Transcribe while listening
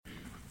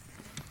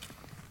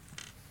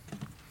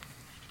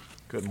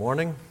Good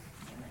morning.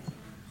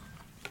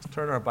 Let's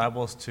turn our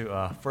Bibles to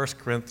 1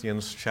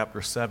 Corinthians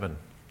chapter 7.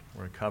 We're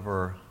going to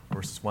cover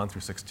verses 1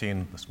 through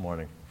 16 this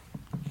morning.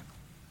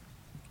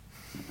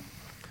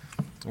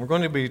 We're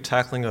going to be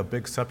tackling a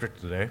big subject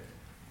today.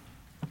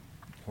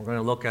 We're going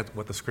to look at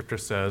what the Scripture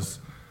says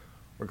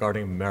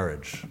regarding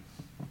marriage.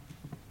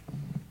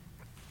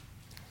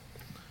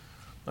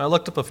 I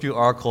looked up a few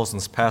articles in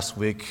this past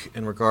week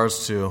in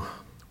regards to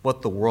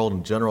what the world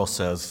in general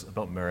says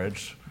about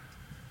marriage.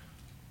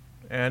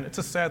 And it's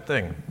a sad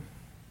thing.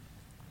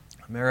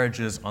 Marriage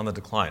is on the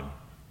decline.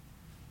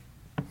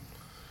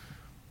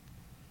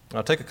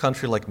 Now, take a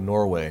country like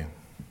Norway.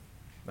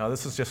 Now,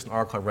 this is just an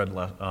article I read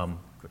that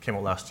came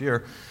out last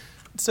year.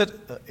 It said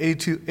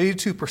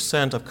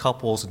 82% of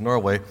couples in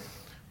Norway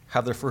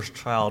have their first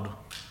child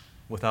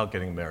without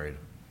getting married.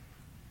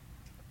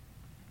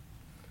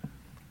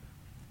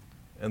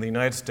 In the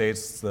United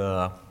States,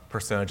 the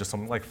percentage is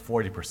something like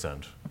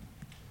 40%.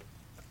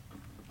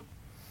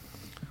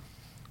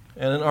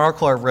 And an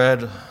article I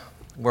read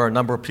where a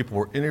number of people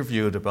were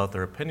interviewed about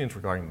their opinions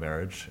regarding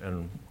marriage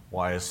and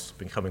why it's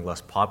becoming less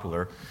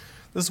popular,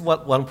 this is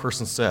what one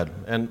person said.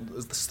 And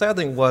the sad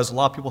thing was a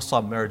lot of people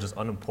saw marriage as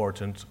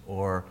unimportant,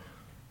 or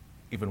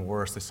even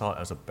worse, they saw it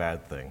as a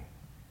bad thing.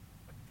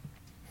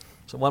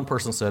 So one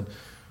person said,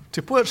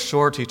 to put it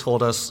short, he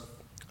told us,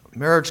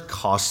 marriage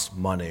costs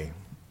money,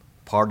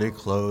 party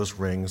clothes,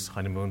 rings,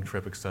 honeymoon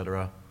trip,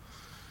 etc.,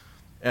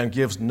 and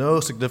gives no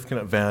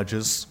significant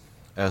advantages,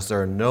 as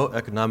there are no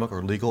economic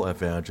or legal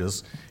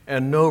advantages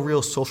and no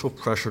real social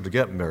pressure to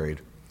get married,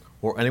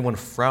 or anyone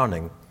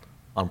frowning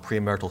on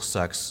premarital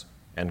sex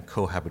and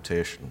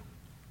cohabitation.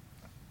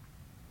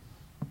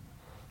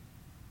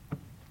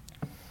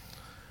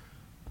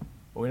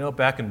 We know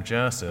back in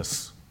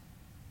Genesis,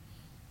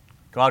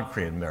 God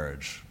created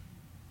marriage,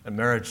 and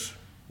marriage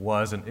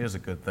was and is a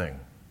good thing.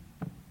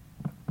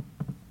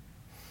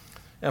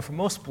 And for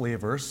most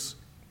believers,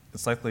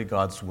 it's likely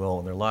God's will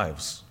in their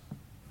lives.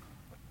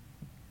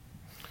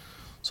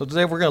 So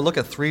today we're going to look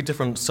at three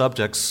different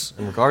subjects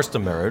in regards to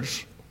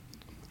marriage.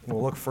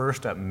 We'll look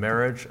first at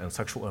marriage and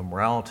sexual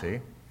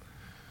immorality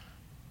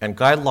and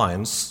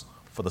guidelines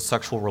for the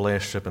sexual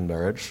relationship in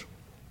marriage,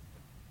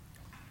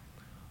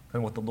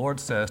 and what the Lord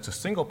says to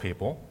single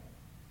people,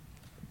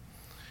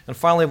 and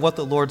finally what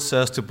the Lord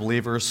says to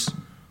believers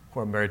who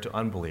are married to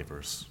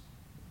unbelievers.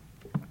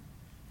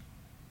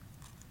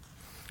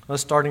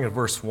 Let's starting at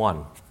verse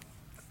 1.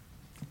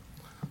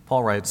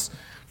 Paul writes,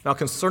 "Now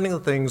concerning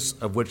the things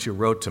of which you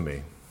wrote to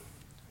me,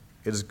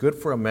 it is good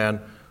for a man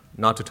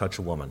not to touch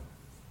a woman."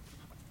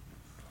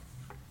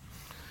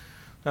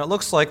 Now it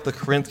looks like the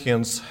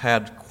Corinthians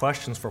had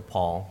questions for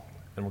Paul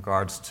in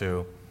regards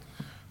to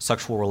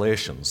sexual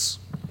relations.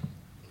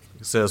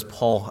 It says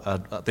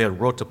they had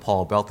wrote to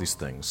Paul about these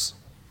things.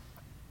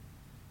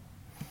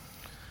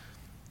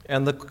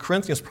 And the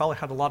Corinthians probably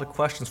had a lot of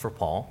questions for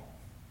Paul.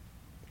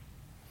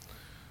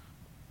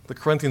 The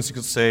Corinthians, you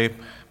could say,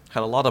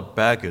 had a lot of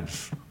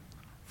baggage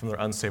from their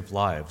unsaved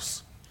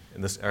lives in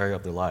this area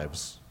of their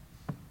lives.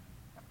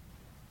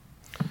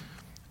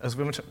 As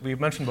we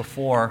mentioned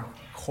before,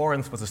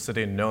 Corinth was a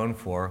city known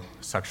for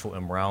sexual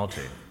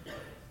immorality.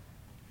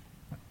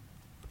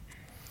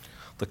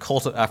 The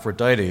cult of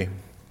Aphrodite,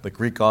 the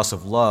Greek goddess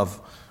of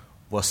love,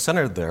 was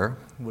centered there,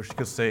 which you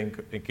could say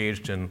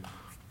engaged in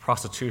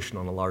prostitution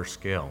on a large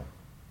scale.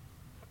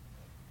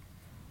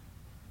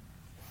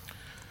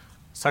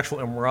 Sexual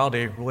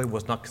immorality really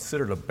was not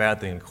considered a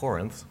bad thing in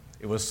Corinth.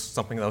 It was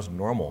something that was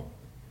normal.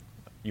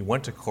 You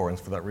went to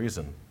Corinth for that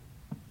reason.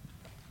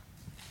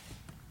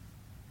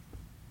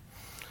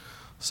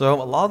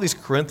 So a lot of these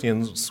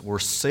Corinthians were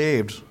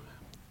saved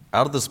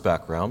out of this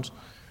background.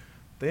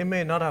 They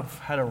may not have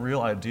had a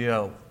real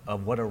idea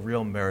of what a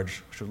real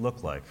marriage should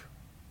look like.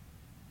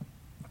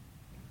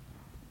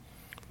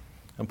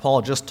 And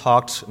Paul just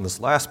talked in this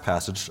last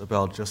passage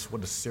about just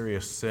what a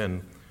serious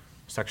sin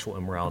sexual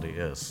immorality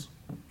is.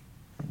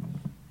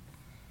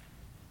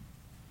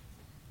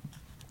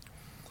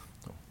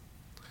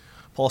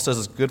 Paul says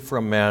it's good for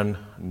a man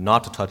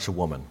not to touch a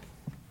woman.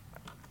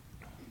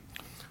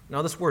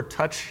 Now, this word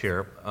touch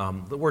here,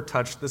 the word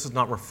touch, this is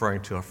not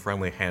referring to a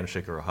friendly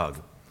handshake or a hug.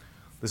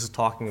 This is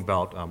talking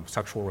about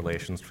sexual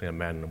relations between a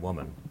man and a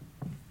woman.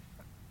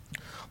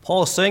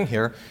 Paul is saying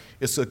here,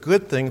 it's a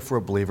good thing for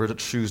a believer to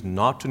choose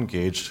not to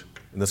engage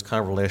in this kind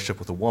of relationship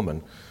with a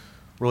woman.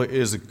 Really, it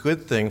is a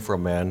good thing for a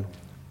man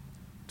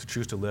to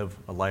choose to live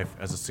a life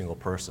as a single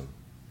person.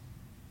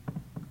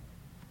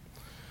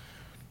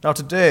 Now,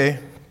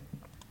 today,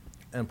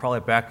 and probably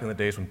back in the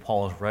days when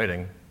Paul was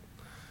writing,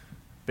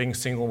 being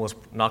single was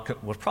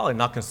probably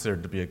not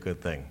considered to be a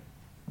good thing.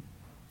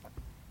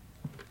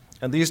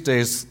 And these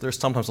days, there's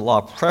sometimes a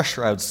lot of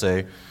pressure, I would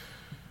say,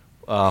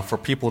 for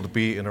people to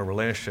be in a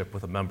relationship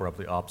with a member of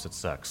the opposite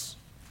sex.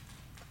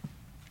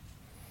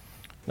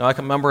 Now, I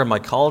can remember in my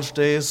college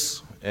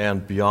days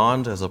and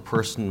beyond, as a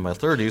person in my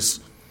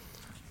 30s,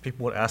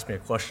 people would ask me a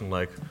question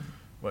like,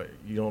 "What,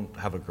 you don't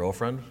have a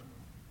girlfriend?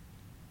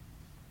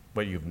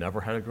 But you've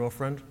never had a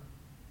girlfriend?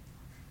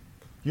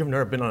 You've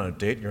never been on a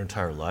date your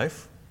entire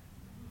life?"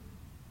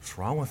 What's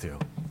wrong with you?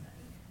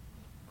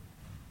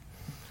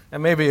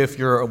 And maybe if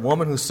you're a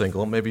woman who's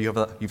single, maybe you've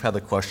had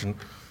the question,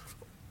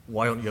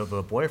 why don't you have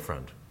a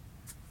boyfriend?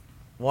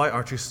 Why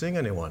aren't you seeing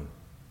anyone?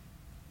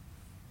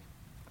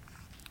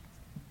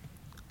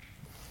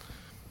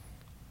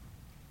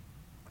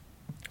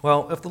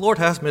 Well, if the Lord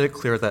has made it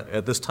clear that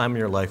at this time in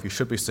your life you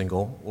should be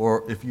single,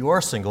 or if you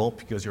are single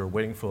because you're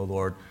waiting for the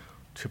Lord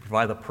to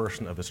provide the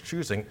person of his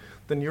choosing,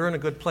 then you're in a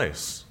good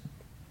place.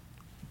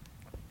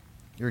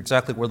 You're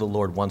exactly where the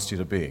Lord wants you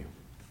to be.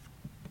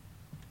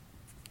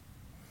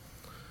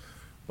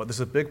 But there's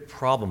a big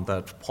problem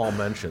that Paul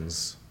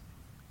mentions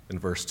in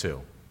verse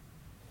 2.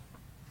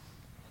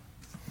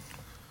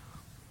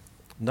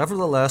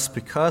 Nevertheless,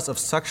 because of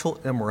sexual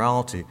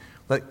immorality,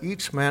 let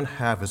each man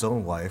have his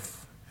own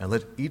wife, and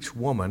let each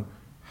woman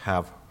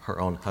have her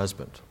own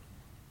husband.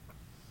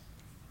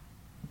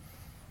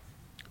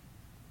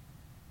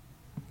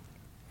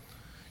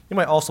 You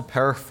might also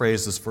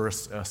paraphrase this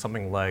verse as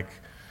something like,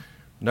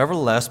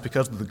 nevertheless,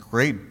 because of the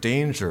great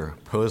danger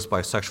posed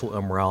by sexual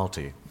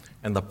immorality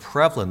and the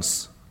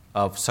prevalence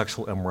of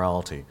sexual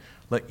immorality,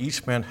 let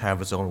each man have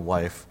his own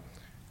wife,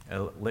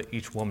 and let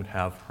each woman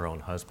have her own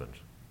husband.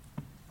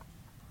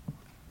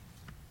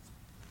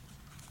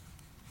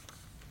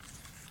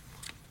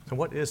 So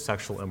what is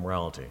sexual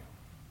immorality?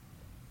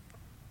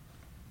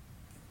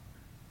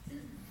 I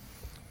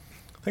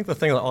think the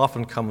thing that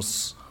often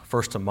comes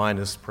first to mind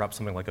is perhaps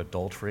something like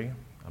adultery,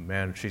 a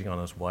man cheating on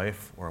his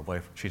wife or a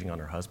wife cheating on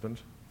her husband.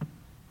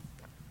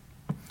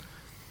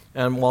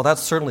 And while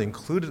that's certainly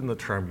included in the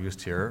term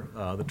used here,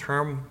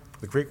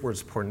 the Greek word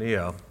is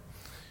porneia.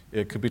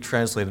 It could be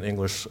translated in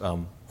English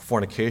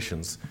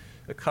fornications.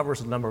 It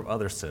covers a number of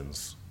other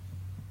sins.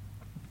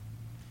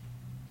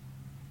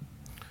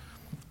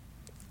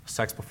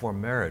 Sex before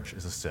marriage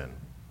is a sin.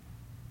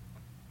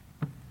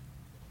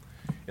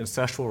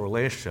 Incestual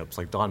relationships,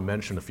 like Don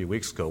mentioned a few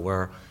weeks ago,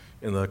 where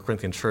in the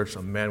Corinthian church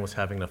a man was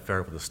having an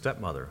affair with his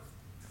stepmother.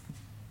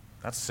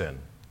 That's sin.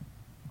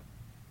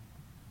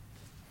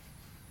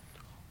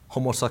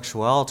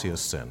 Homosexuality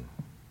is sin.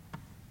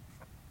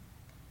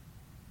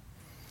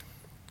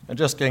 And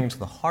just getting to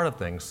the heart of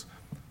things,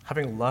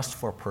 having lust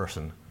for a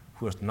person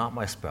who is not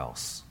my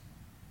spouse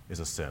is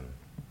a sin.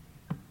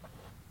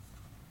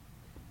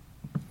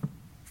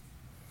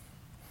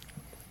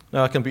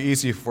 Now, it can be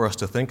easy for us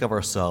to think of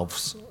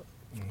ourselves,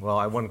 well,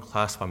 I wouldn't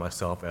classify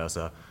myself as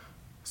a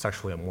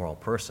sexually immoral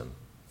person.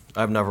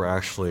 I've never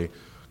actually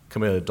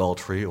committed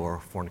adultery or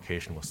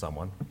fornication with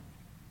someone.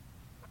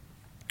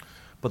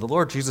 But the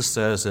Lord Jesus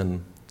says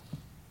in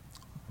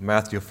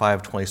Matthew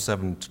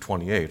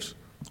 5:27-28,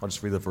 I'll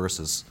just read the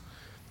verses.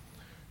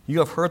 You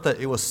have heard that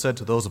it was said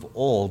to those of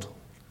old,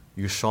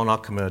 you shall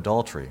not commit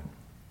adultery.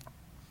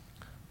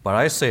 But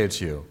I say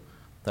to you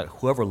that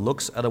whoever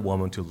looks at a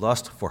woman to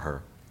lust for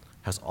her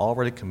has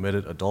already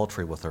committed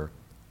adultery with her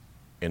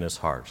in his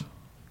heart.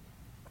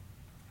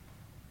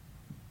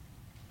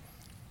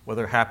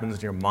 Whether it happens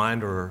in your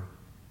mind or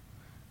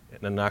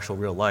in an actual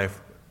real life,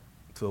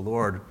 to the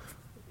Lord,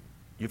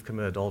 you've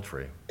committed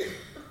adultery.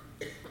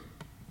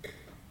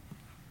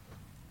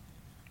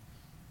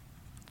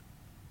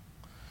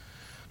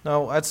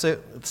 Now, I'd say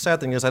the sad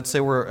thing is, I'd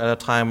say we're at a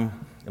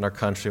time in our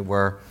country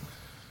where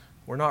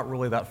we're not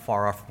really that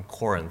far off from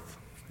Corinth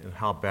in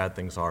how bad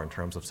things are in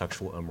terms of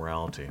sexual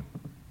immorality.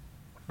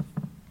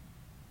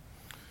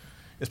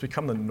 It's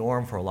become the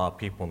norm for a lot of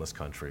people in this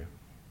country.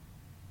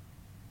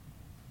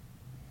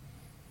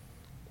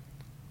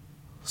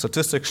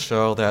 Statistics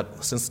show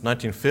that since the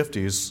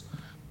 1950s,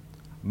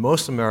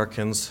 most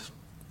Americans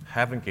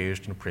have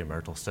engaged in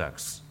premarital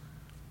sex,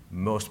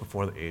 most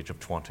before the age of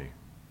 20.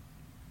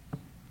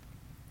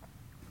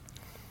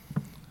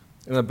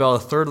 In about a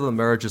third of the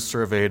marriages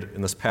surveyed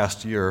in this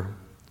past year,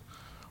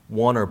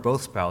 one or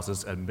both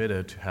spouses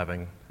admitted to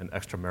having an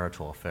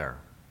extramarital affair.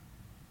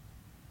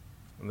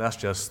 And that's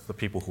just the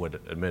people who had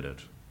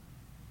admitted.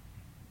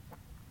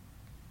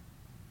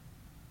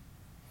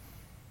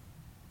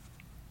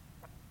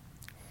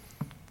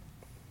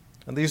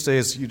 And these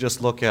days, you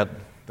just look at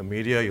the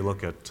media, you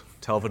look at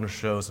television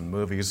shows and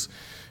movies,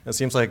 and it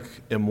seems like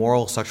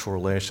immoral sexual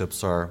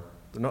relationships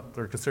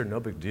they're considered no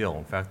big deal.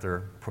 In fact,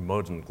 they're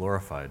promoted and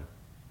glorified.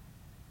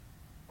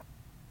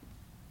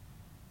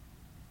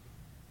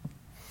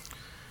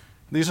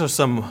 These are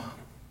some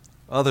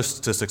other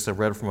statistics I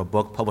read from a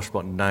book published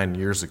about 9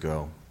 years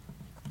ago.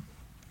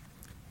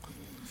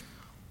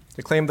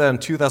 They claim that in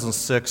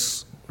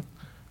 2006,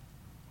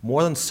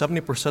 more than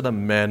 70% of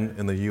men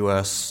in the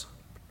U.S.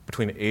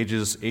 between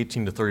ages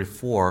 18 to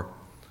 34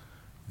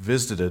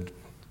 visited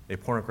a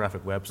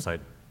pornographic website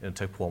in a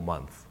typical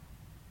month.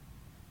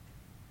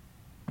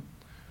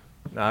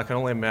 Now, I can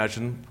only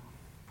imagine,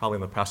 probably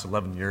in the past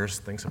 11 years,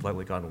 things have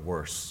likely gotten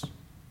worse.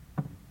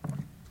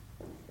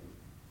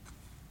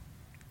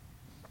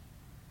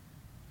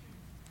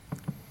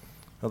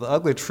 Now, the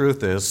ugly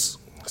truth is,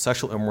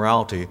 sexual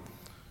immorality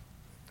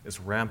is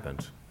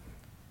rampant,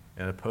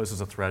 and it poses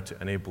a threat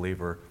to any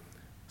believer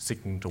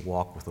seeking to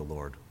walk with the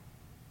Lord.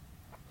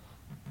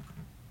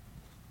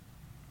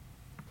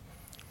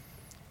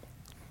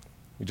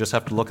 You just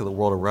have to look at the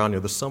world around you.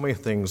 There's so many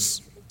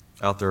things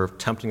out there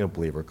tempting a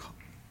believer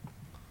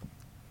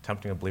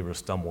to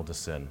stumble into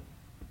sin.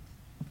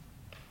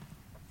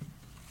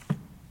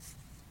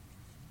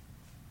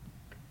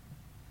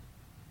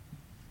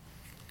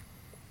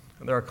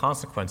 And there are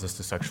consequences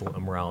to sexual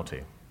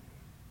immorality.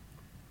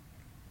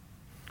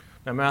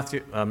 Now,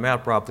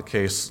 Matt brought up the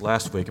case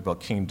last week about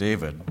King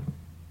David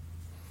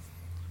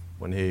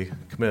when he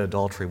committed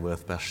adultery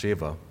with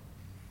Bathsheba.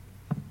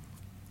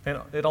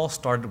 And it all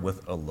started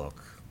with a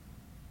look.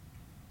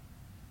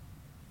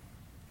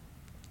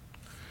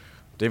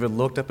 David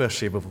looked at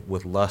Bathsheba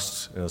with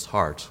lust in his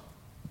heart.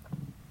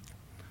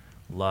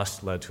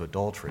 Lust led to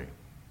adultery.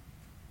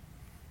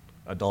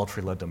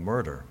 Adultery led to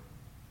murder.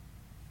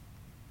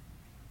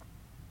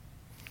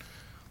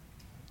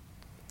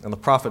 And the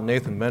prophet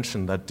Nathan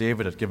mentioned that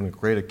David had given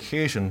great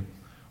occasion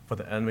for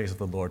the enemies of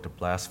the Lord to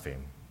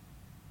blaspheme.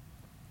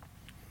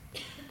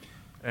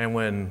 And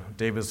when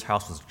David's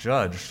house was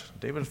judged,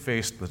 David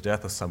faced the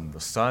death of some of the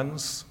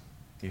sons.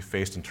 He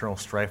faced internal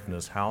strife in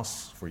his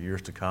house for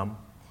years to come.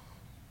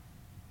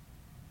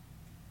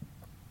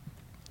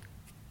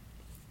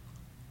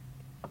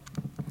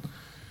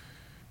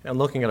 And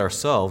looking at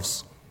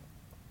ourselves,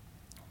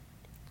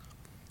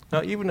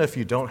 now even if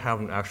you don't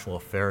have an actual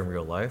affair in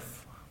real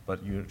life,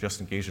 but you just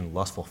engage in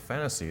lustful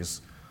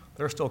fantasies,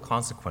 there are still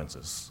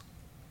consequences.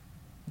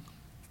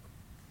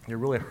 You're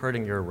really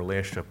hurting your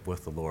relationship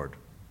with the Lord.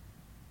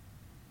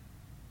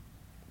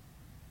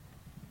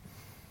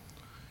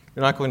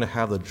 You're not going to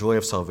have the joy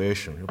of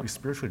salvation. You'll be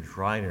spiritually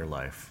dry in your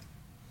life.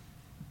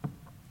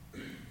 Now,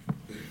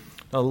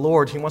 the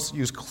Lord, He wants to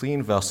use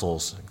clean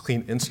vessels and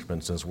clean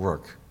instruments in His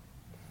work.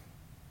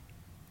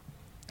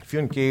 If you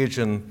engage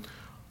in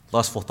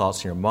lustful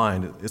thoughts in your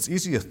mind, it's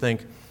easy to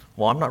think,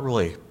 well, I'm not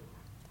really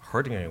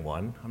hurting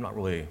anyone. I'm not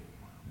really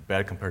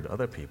bad compared to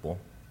other people.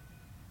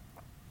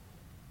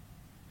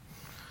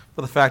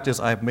 But the fact is,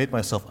 I have made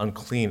myself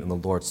unclean in the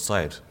Lord's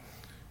sight,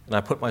 and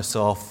I put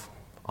myself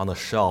on the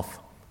shelf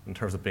in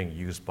terms of being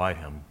used by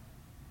Him.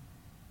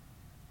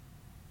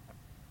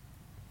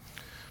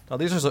 Now,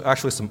 these are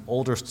actually some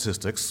older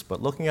statistics,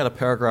 but looking at a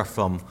paragraph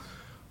from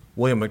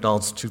William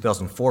MacDonald's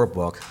 2004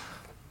 book,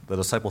 The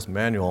Disciples'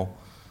 Manual,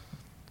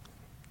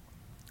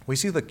 we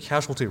see the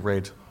casualty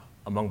rate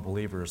among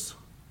believers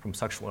from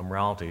sexual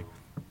immorality.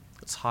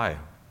 It's high.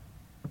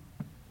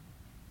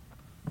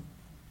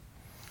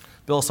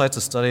 Bill cites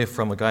a study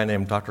from a guy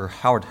named Dr.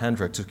 Howard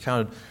Hendricks, who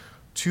counted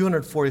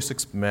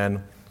 246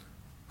 men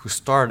who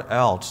started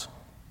out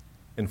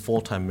in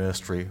full-time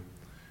ministry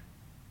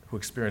who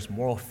experienced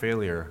moral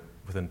failure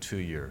within 2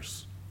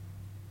 years.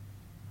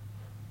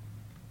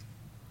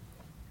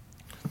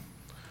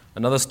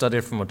 Another study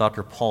from a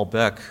Dr. Paul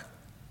Beck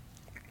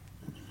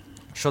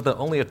showed that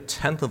only a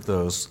tenth of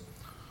those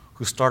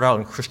who start out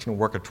in Christian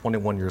work at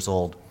 21 years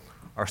old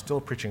are still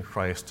preaching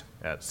Christ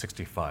at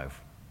 65.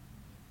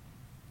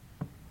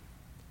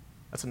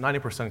 That's a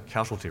 90%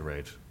 casualty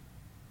rate.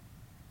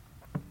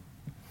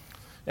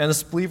 And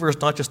this believer is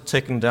not just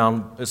taken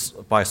down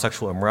by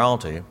sexual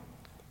immorality,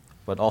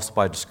 but also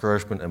by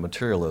discouragement and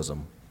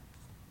materialism.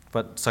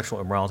 But sexual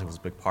immorality was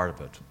a big part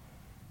of it.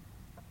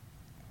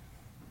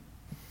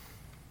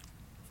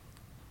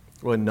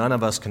 Really, none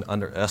of us can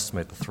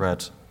underestimate the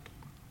threat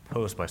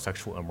posed by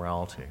sexual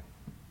immorality.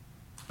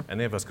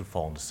 Any of us could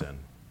fall into sin.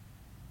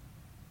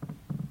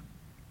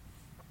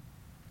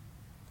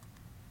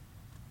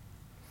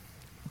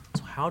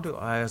 So how do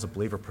I, as a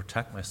believer,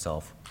 protect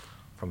myself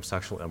from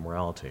sexual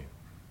immorality?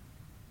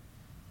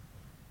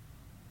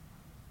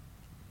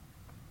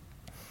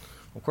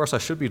 Of course, I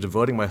should be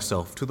devoting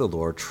myself to the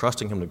Lord,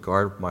 trusting Him to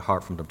guard my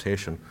heart from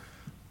temptation,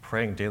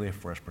 praying daily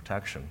for His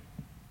protection.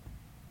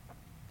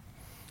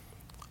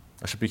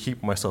 I should be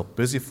keeping myself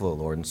busy for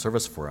the Lord in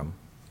service for Him,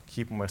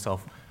 keeping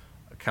myself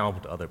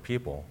accountable to other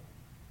people.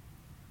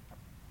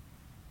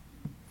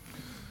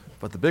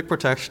 But the big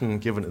protection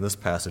given in this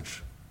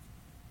passage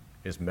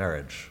is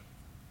marriage.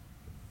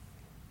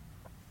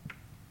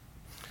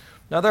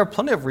 Now, there are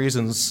plenty of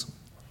reasons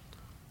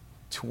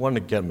to want to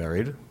get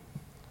married.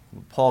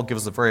 Paul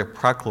gives a very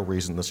practical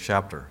reason in this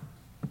chapter.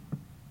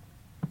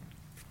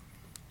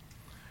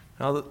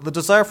 Now, the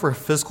desire for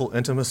physical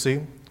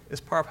intimacy is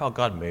part of how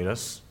God made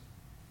us.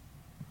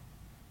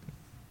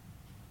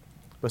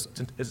 But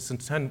it's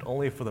intended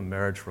only for the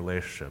marriage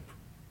relationship.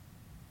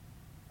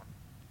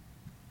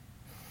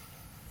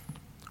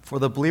 For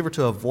the believer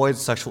to avoid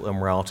sexual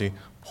immorality,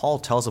 Paul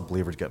tells a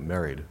believer to get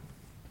married.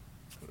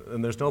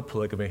 And there's no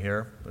polygamy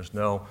here. There's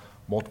no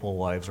multiple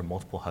wives or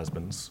multiple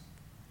husbands.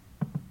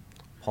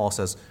 Paul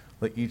says,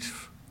 let each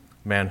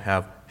man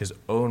have his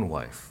own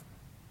wife,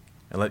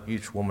 and let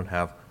each woman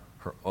have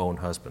her own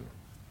husband.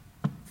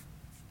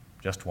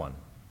 Just one.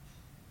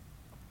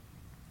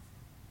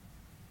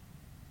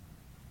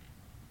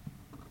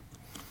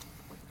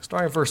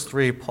 Starting in verse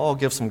 3, Paul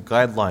gives some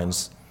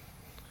guidelines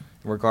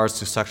in regards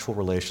to sexual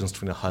relations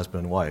between a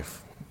husband and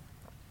wife.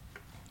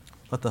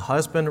 Let the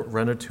husband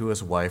render to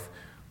his wife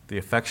the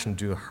affection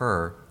due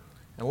her,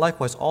 and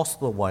likewise also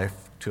the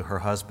wife to her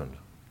husband.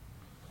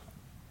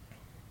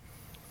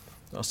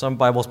 Now, some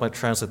Bibles might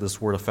translate this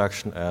word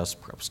affection as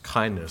perhaps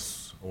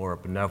kindness or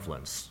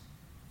benevolence.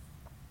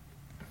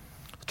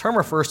 The term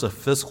refers to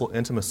physical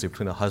intimacy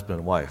between a husband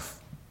and wife.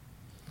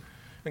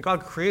 And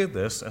God created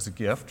this as a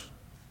gift.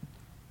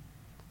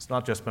 It's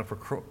not just meant for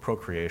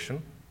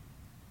procreation.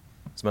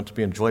 It's meant to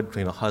be enjoyed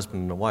between a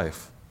husband and a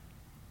wife.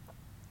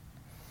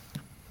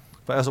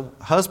 But as a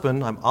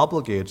husband, I'm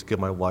obligated to give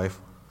my wife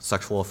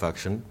sexual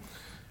affection,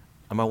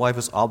 and my wife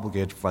is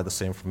obligated to provide the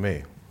same for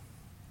me.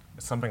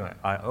 It's something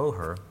I owe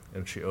her,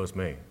 and she owes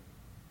me.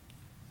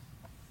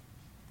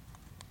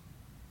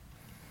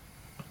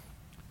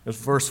 In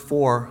verse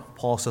 4,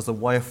 Paul says the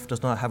wife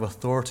does not have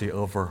authority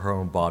over her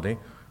own body,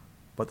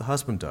 but the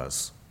husband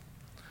does.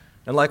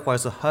 And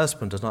likewise, the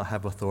husband does not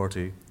have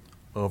authority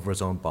over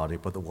his own body,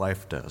 but the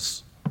wife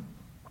does.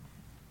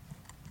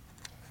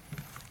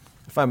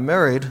 If I'm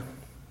married,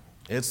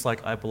 it's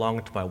like I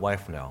belong to my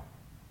wife now.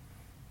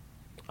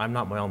 I'm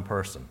not my own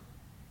person.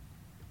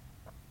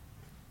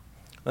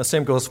 And the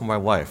same goes for my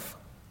wife.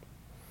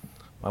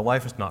 My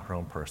wife is not her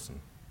own person.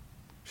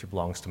 She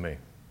belongs to me.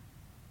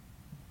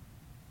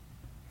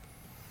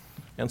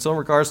 And so in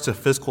regards to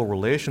physical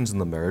relations in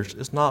the marriage,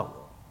 it's not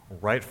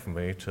right for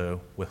me to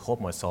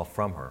withhold myself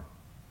from her,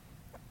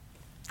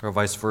 or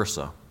vice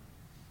versa.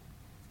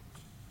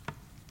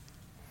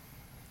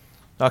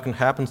 Now, it can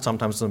happen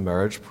sometimes in a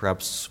marriage,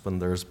 perhaps when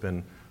there's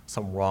been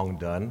some wrong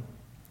done.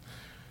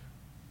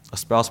 A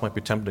spouse might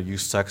be tempted to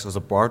use sex as a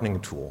bargaining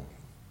tool,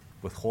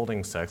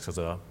 withholding sex as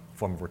a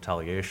form of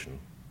retaliation.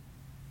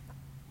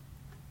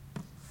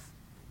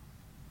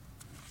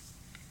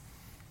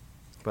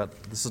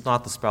 But this is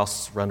not the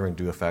spouse rendering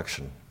due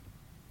affection.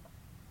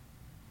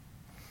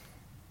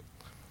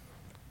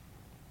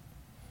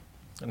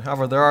 And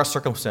however, there are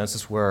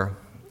circumstances where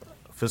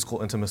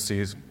physical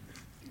intimacies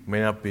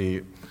may not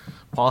be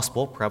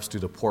possible, perhaps due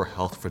to poor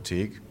health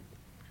fatigue.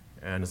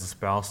 And as a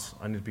spouse,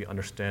 I need to be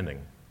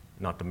understanding,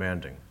 not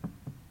demanding.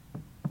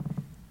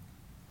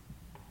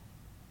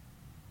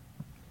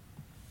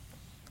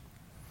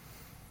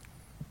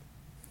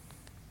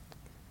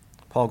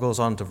 Paul goes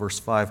on to verse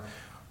 5,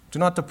 "Do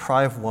not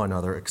deprive one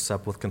another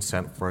except with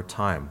consent for a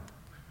time,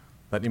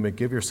 that you may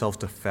give yourselves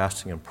to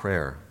fasting and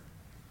prayer,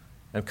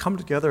 and come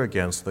together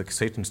again so that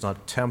Satan does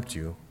not tempt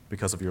you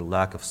because of your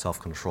lack of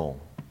self-control."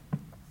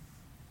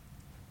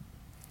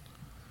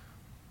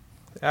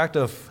 The act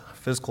of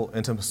physical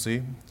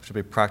intimacy should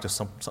be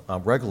practiced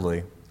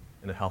regularly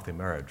in a healthy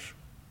marriage.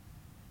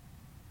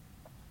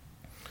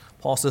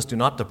 Paul says, do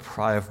not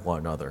deprive one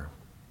another.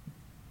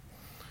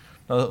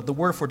 Now, the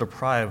word for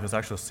deprive is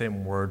actually the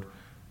same word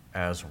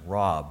as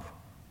rob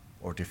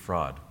or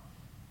defraud.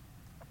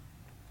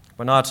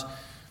 By not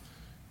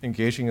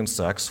engaging in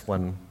sex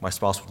when my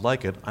spouse would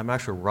like it, I'm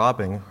actually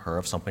robbing her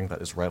of something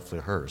that is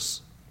rightfully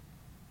hers.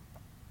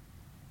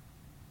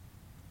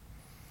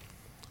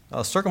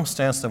 A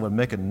circumstance that would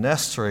make it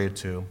necessary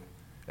to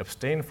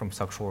abstain from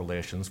sexual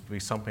relations would be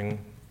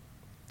something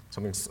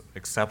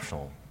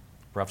exceptional,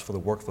 perhaps for the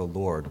work of the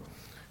Lord,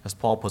 as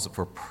Paul puts it,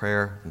 for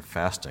prayer and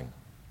fasting.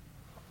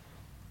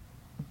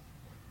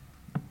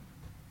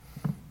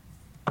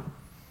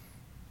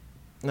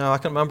 Now, I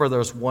can remember there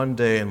was one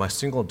day in my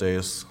single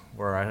days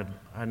where I had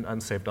an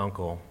unsaved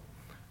uncle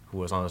who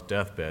was on his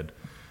deathbed,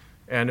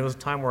 and it was a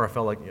time where I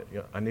felt like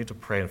I need to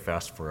pray and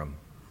fast for him.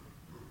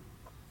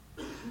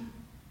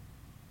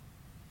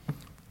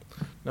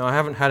 Now, I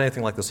haven't had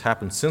anything like this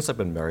happen since I've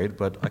been married,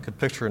 but I could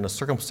picture in a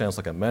circumstance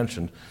like I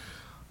mentioned,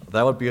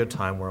 that would be a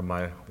time where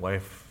my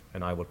wife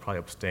and I would probably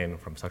abstain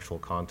from sexual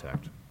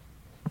contact.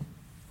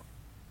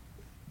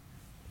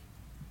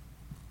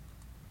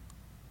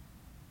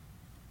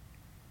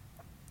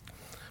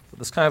 But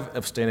this kind of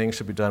abstaining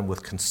should be done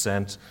with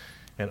consent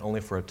and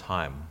only for a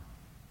time.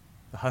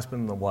 The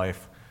husband and the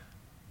wife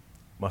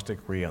must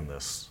agree on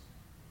this.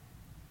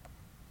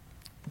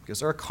 Because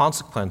there are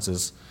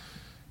consequences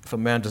if a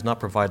man does not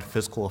provide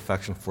physical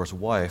affection for his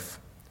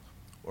wife,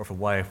 or if a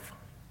wife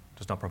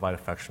does not provide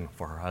affection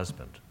for her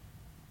husband.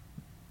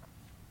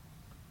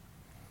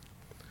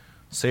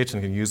 Satan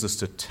can use this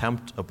to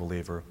tempt a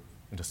believer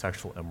into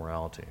sexual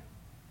immorality.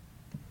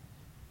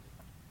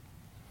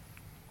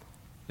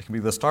 It can be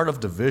the start of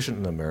division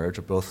in a marriage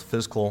of both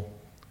physical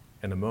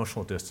and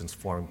emotional distance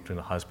forming between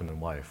a husband and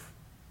wife.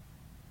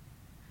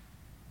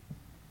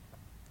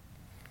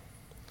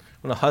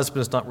 When a husband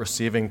is not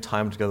receiving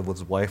time together with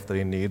his wife that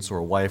he needs, or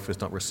a wife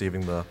is not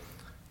receiving the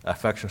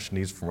affection she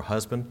needs from her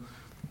husband,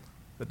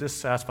 the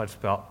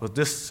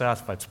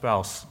dissatisfied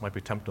spouse might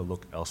be tempted to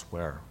look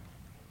elsewhere.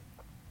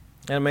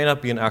 And it may not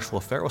be an actual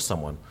affair with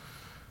someone,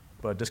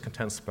 but a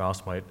discontent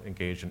spouse might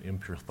engage in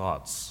impure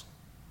thoughts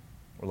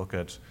or look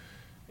at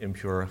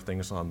impure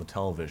things on the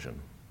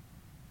television.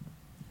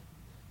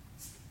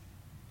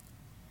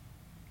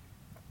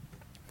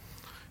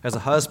 As a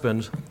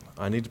husband,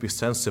 I need to be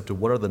sensitive to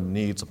what are the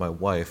needs of my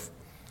wife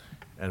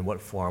and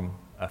what form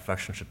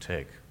affection should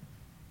take.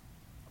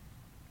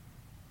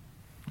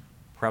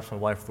 Perhaps my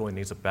wife really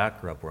needs a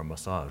back rub or a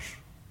massage.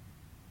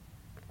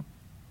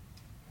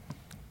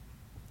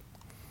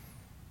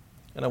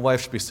 And a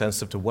wife should be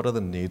sensitive to what are the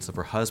needs of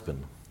her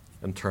husband.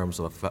 in terms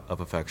of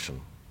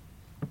affection.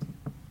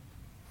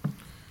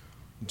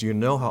 Do you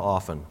know how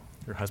often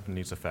your husband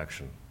needs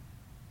affection?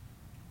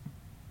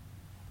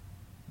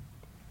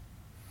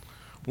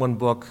 One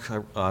book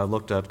I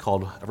looked at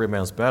called Every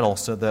Man's Battle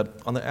said that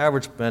on the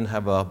average, men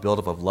have a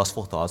buildup of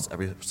lustful thoughts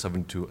every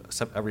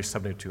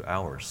 72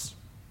 hours.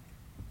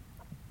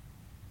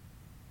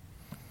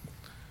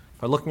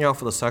 By looking out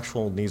for the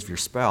sexual needs of your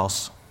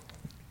spouse,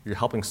 you're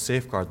helping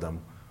safeguard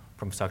them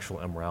from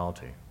sexual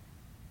immorality.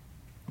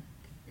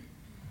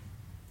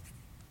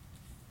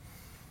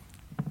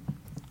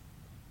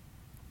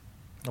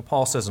 Now,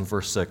 Paul says in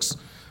verse 6,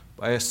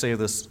 I say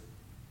this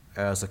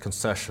as a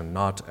concession,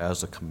 not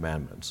as a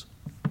commandment.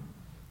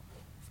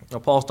 Now,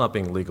 Paul's not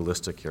being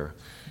legalistic here.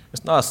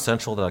 It's not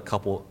essential that a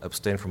couple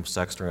abstain from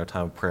sex during a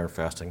time of prayer and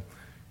fasting.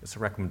 It's a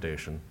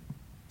recommendation.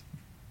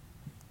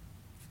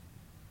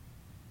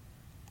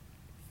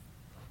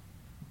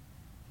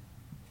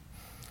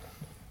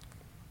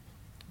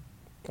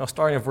 Now,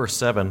 starting in verse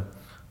 7,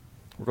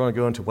 we're going to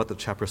go into what the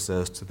chapter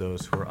says to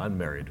those who are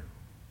unmarried.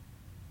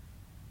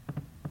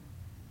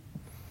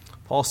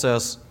 Paul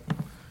says,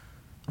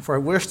 "For I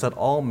wish that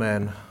all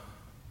men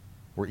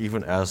were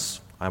even as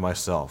I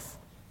myself.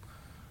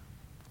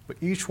 But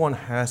each one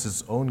has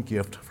his own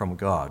gift from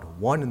God,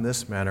 one in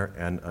this manner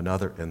and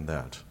another in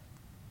that."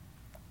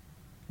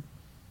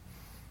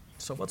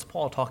 So what's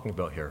Paul talking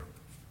about here?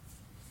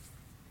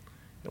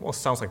 It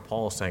almost sounds like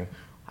Paul is saying,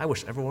 I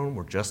wish everyone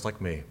were just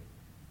like me.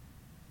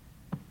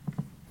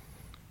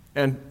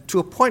 And to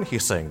a point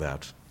he's saying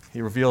that.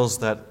 He reveals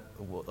that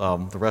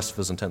the rest of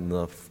his intent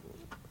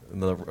in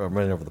the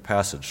remainder of the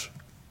passage.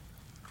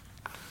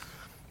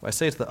 I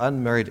say to the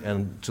unmarried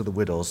and to the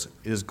widows,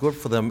 it is good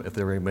for them if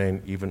they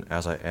remain even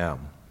as I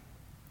am.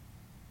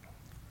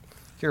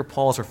 Here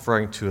Paul is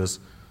referring to his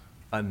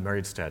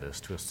unmarried status,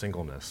 to his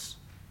singleness.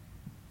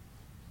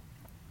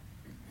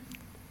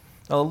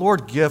 Now the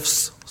Lord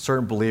gifts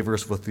certain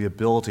believers with the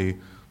ability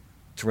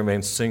to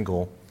remain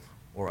single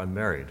or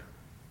unmarried.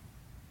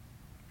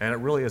 And it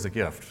really is a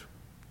gift.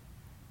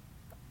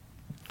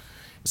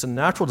 It's a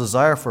natural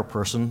desire for a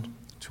person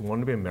to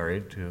want to be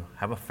married, to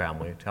have a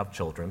family, to have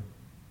children.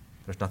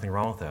 There's nothing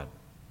wrong with that.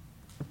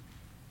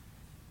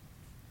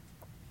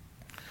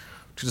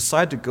 To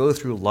decide to go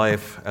through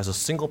life as a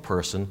single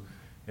person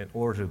in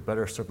order to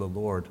better serve the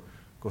Lord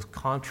goes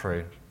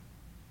contrary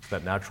to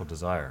that natural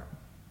desire.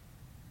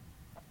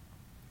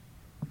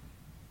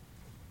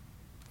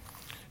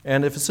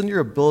 And if it's in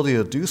your ability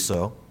to do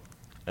so,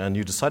 and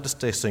you decide to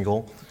stay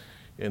single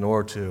in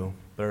order to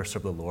better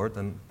serve the Lord,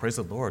 then praise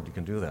the Lord, you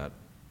can do that.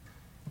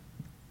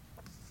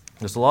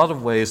 There's a lot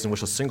of ways in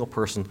which a single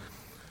person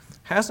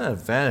has an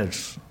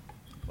advantage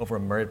over a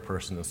married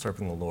person in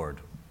serving the Lord.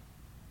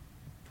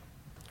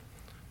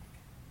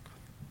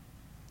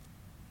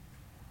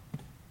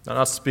 Now,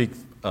 not to speak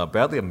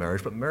badly of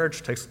marriage, but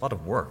marriage takes a lot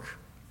of work.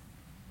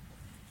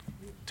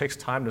 It takes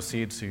time to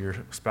see to your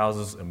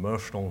spouse's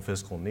emotional and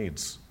physical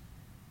needs.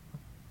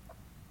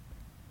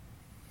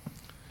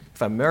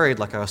 If I'm married,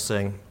 like I was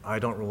saying, I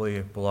don't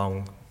really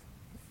belong,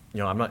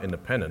 I'm not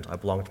independent. I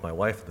belong to my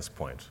wife at this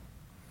point.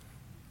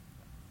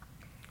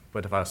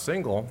 But if I was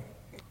single,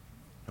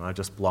 I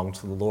just belong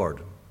to the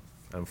Lord.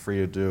 I'm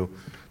free to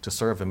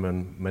serve Him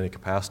in many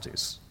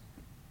capacities.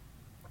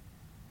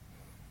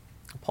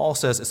 Paul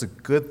says it's a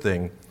good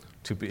thing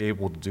to be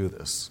able to do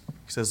this.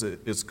 He says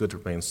it's good to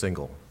remain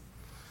single.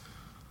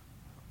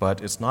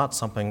 But it's not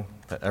something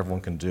that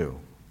everyone can do.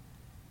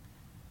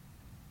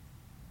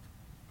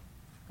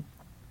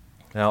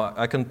 Now,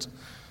 I can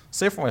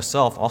say for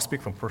myself, I'll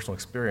speak from personal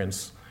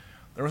experience,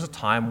 there was a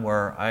time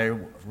where I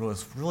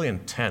was really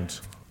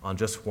intent on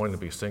just wanting to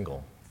be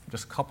single.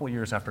 Just a couple of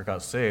years after I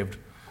got saved,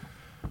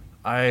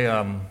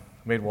 I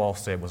made what I'll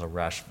say was a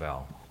rash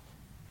vow.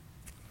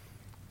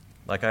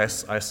 Like I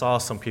saw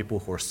some people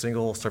who were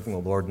single, serving the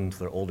Lord into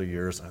their older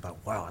years, and I thought,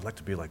 wow, I'd like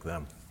to be like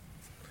them.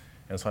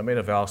 And so I made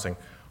a vow saying,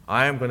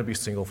 I am going to be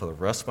single for the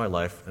rest of my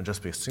life and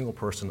just be a single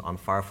person on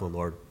fire for the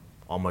Lord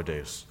all my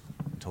days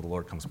until the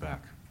Lord comes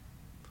back.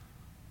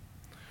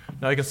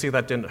 Now you can see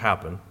that didn't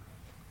happen.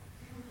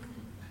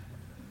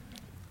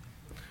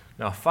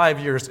 Now 5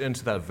 years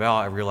into that vow,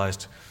 I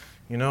realized,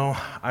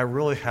 I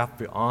really have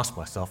to be honest with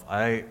myself.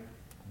 I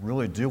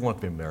really do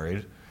want to be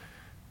married,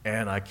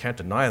 and I can't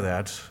deny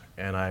that,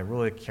 and I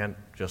really can't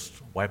just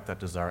wipe that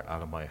desire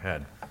out of my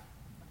head.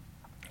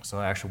 So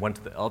I actually went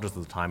to the elders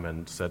at the time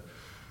and said,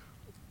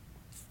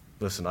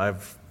 listen, I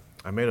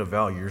made a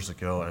vow years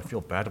ago, and I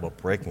feel bad about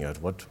breaking it.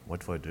 What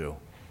do I do?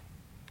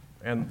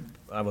 And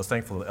I was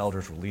thankful the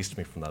elders released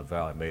me from that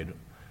vow I made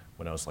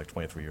when I was like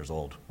 23 years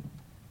old.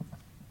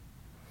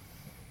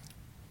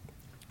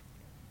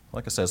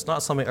 Like I said, it's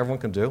not something everyone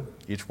can do.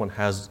 Each one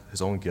has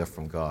his own gift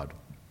from God.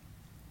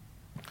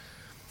 And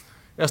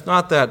it's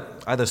not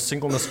that either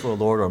singleness for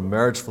the Lord or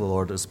marriage for the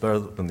Lord is better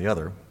than the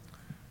other.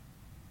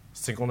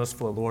 Singleness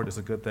for the Lord is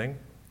a good thing,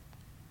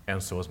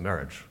 and so is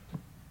marriage.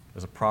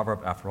 There's a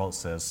proverb, after all, it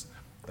says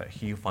that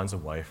he who finds a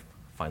wife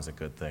finds a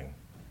good thing.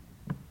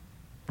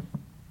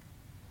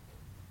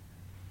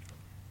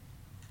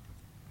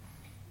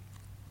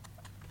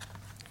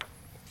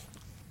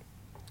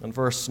 In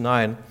verse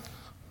 9,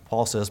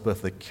 Paul says, "But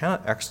if they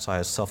cannot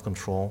exercise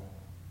self-control,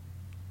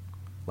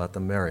 let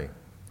them marry,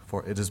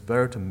 for it is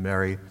better to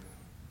marry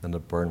than to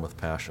burn with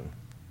passion."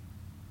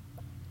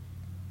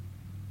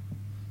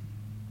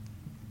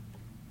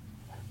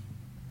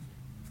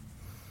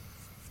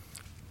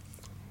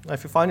 Now,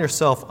 if you find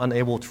yourself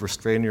unable to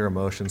restrain your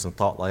emotions and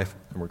thought life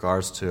in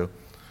regards to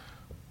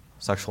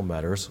sexual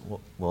matters,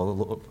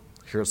 well,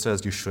 here it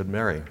says you should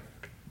marry.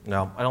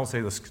 Now, I don't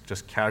say this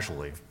just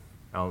casually.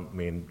 I don't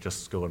mean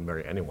just go and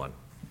marry anyone.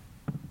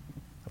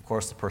 Of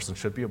course, the person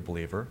should be a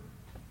believer.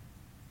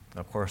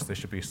 Of course, they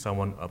should be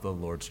someone of the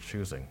Lord's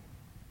choosing.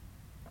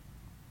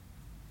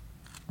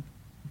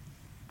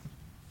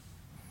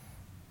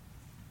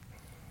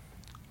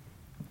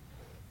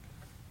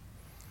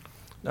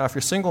 Now, if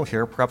you're single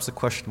here, perhaps the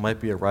question might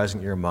be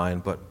arising in your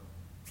mind, but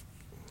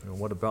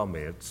what about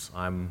me?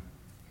 I'm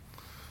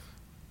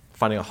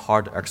finding it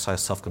hard to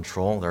exercise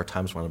self-control. There are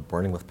times when I'm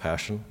burning with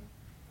passion.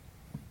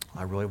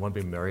 I really want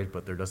to be married,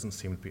 but there doesn't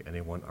seem to be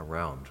anyone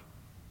around.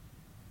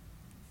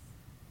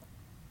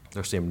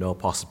 There seem no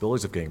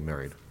possibilities of getting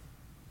married.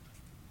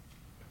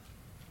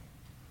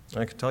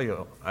 And I can tell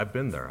you, I've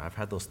been there. I've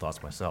had those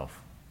thoughts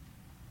myself.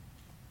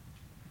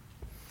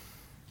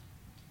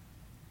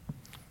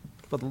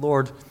 But the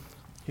Lord,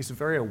 He's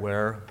very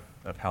aware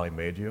of how He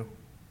made you.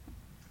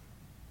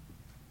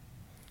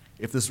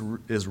 If this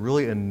is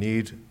really a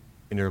need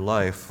in your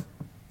life,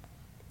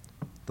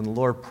 then the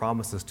Lord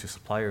promises to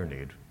supply your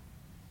need.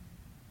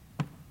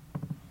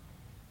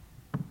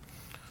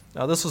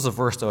 Now, this was a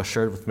verse that was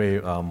shared with me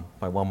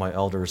by one of my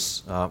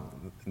elders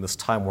in this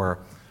time where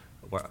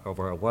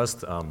I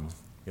was,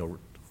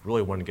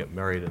 really wanting to get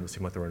married, and it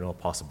seemed like there were no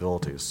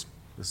possibilities.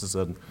 This is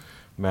in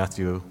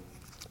Matthew,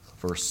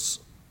 verse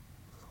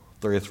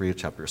 33,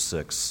 chapter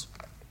 6.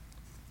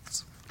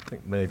 I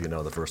think many of you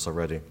know the verse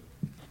already.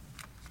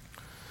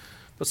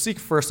 "But seek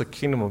first the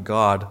kingdom of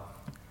God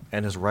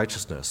and His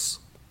righteousness,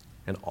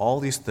 and all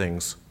these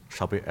things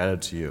shall be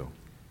added to you."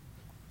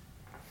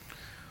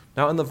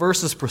 Now, in the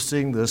verses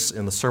preceding this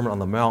in the Sermon on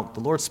the Mount, the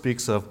Lord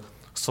speaks of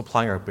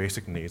supplying our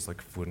basic needs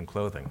like food and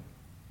clothing.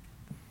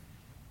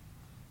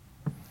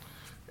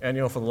 And,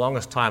 for the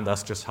longest time,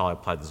 that's just how I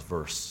applied this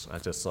verse. I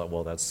just thought,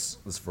 well, this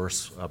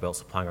verse about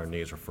supplying our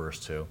needs refers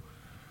to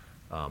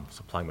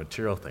supplying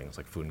material things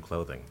like food and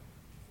clothing.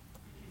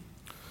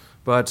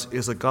 But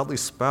is a godly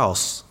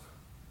spouse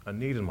a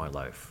need in my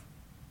life?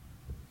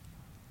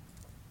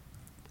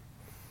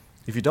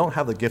 If you don't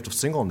have the gift of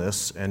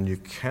singleness and you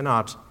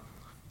cannot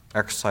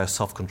exercise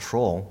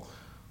self-control,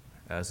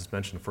 as is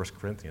mentioned in 1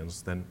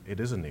 Corinthians, then it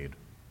is a need.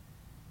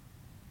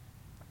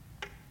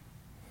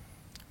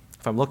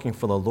 If I'm looking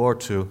for the Lord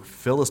to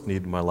fill this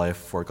need in my life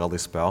for a godly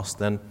spouse,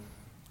 then,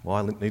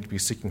 I need to be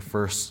seeking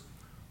first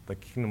the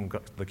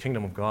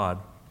kingdom of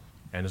God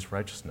and His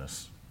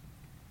righteousness.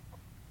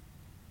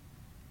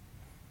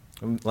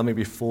 And let me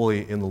be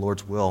fully in the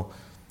Lord's will,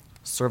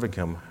 serving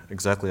Him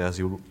exactly as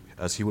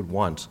He would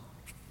want.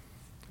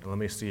 And let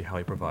me see how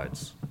He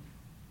provides.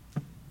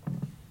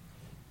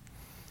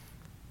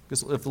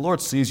 Because if the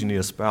Lord sees you need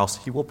a spouse,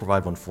 He will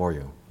provide one for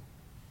you.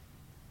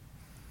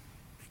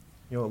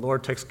 The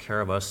Lord takes care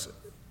of us,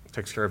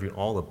 takes care of you in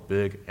all the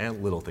big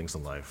and little things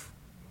in life.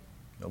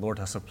 The Lord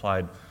has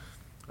supplied,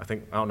 I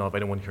don't know of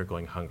anyone here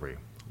going hungry.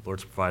 The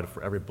Lord's provided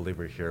for every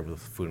believer here with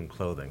food and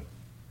clothing.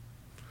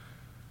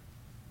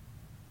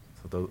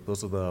 So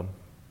those are the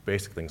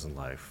basic things in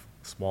life,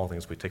 small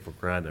things we take for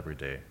granted every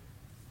day.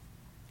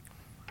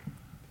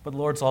 But the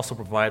Lord's also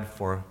provided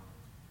for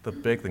the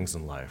big things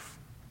in life.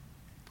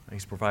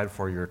 He's provided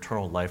for your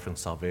eternal life and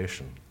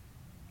salvation.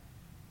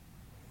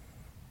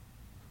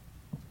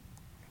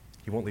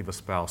 He won't leave a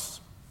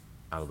spouse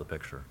out of the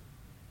picture.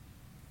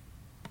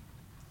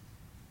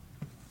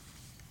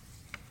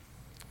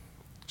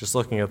 Just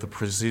looking at the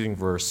preceding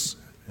verse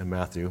in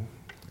Matthew,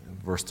 in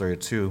verse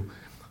 32,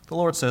 the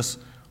Lord says,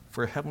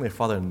 "For your heavenly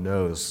Father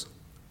knows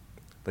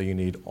that you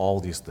need all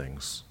these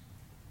things."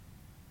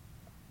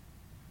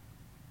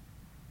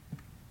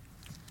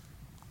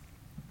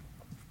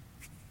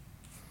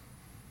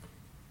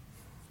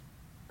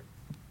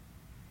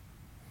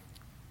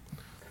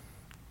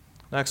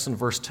 Next, in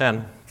verse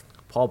 10,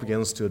 Paul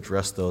begins to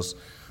address those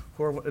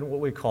who are in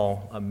what we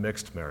call a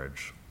mixed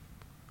marriage,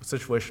 a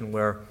situation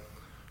where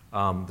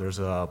there's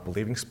a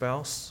believing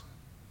spouse,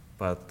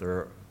 but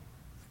the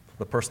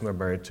person they're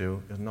married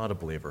to is not a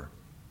believer.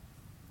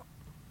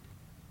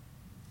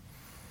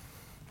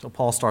 So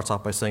Paul starts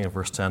off by saying in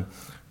verse 10,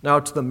 "Now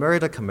to the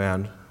married I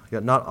command,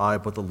 yet not I,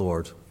 but the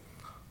Lord.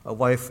 A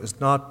wife is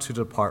not to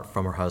depart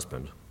from her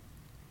husband,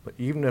 but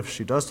even if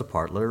she does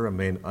depart, let her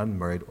remain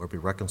unmarried or be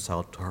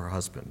reconciled to her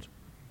husband.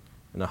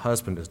 And a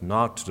husband is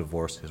not to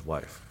divorce his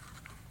wife."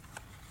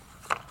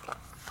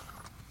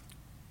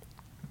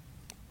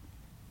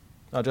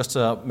 Now, just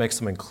to make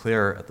something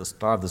clear at the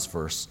start of this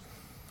verse,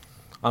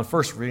 on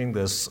first reading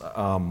this,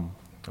 a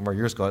number of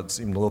years ago, it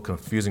seemed a little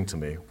confusing to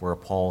me, where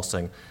Paul is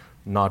saying,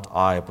 "Not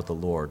I, but the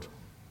Lord."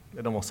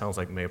 It almost sounds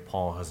like maybe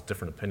Paul has a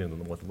different opinion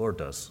than what the Lord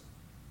does.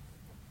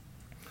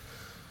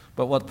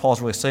 But what Paul's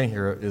really saying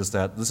here is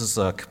that this is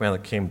a command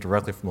that came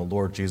directly from the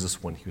Lord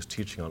Jesus when he was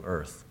teaching on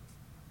earth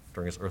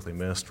during his earthly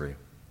ministry.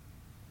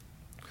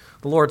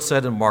 The Lord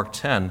said in Mark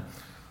 10,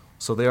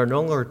 "So they are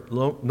no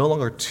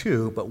longer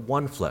two, but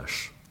one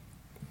flesh.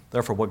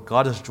 Therefore, what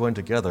God has joined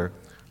together,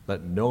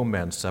 let no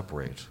man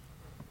separate."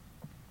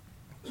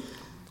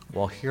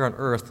 While here on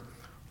earth,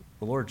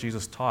 the Lord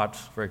Jesus taught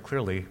very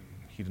clearly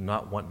he did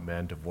not want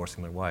men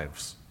divorcing their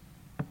wives.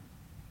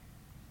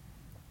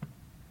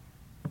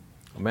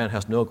 A man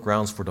has no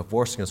grounds for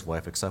divorcing his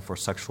wife except for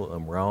sexual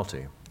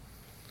immorality.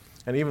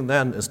 And even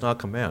then, it's not a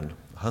command.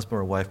 A husband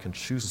or wife can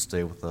choose to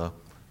stay with a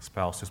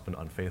spouse who's been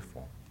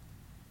unfaithful.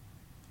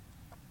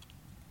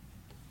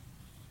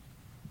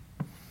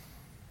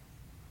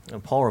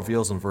 And Paul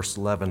reveals in verse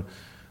 11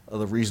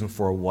 the reason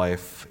for a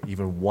wife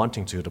even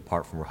wanting to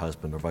depart from her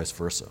husband or vice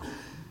versa.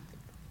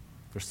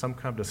 There's some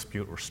kind of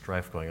dispute or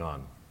strife going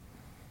on.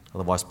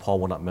 Otherwise, Paul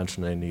will not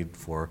mention any need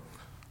for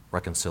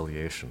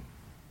reconciliation.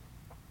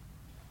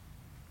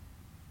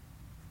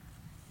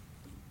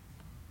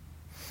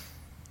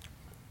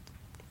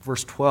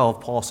 Verse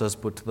 12, Paul says,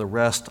 "But to the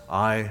rest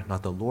I,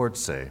 not the Lord,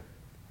 say,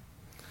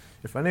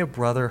 if any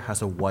brother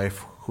has a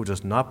wife who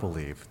does not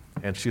believe,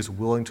 and she is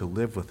willing to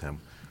live with him,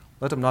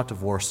 let him not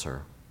divorce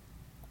her.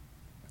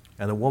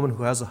 And a woman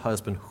who has a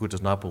husband who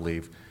does not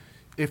believe,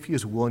 if he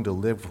is willing to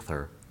live with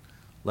her,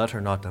 let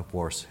her not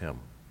divorce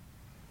him."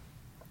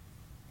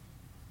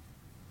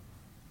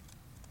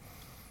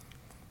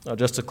 Now,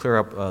 just to clear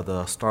up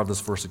the start of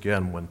this verse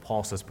again, when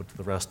Paul says, "But to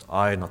the rest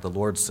I, not the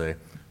Lord, say,"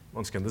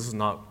 once again, this is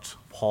not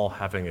Paul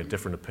having a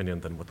different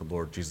opinion than what the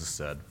Lord Jesus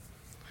said.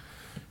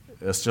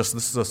 It's just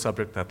this is a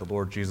subject that the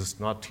Lord Jesus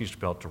did not teach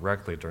about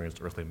directly during his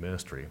earthly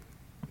ministry.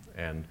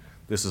 And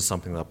this is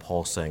something that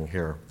Paul's saying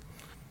here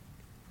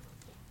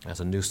as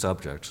a new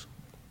subject.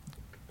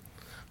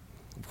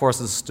 Of course,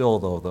 this is still,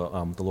 though,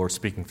 the Lord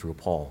speaking through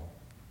Paul.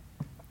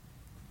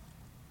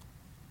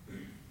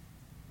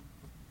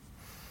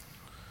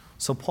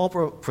 So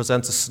Paul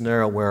presents a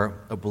scenario where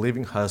a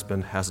believing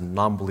husband has a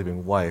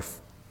non-believing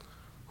wife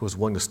who is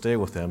willing to stay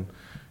with him,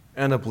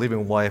 and a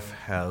believing wife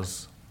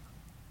has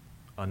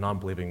a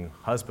non-believing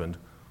husband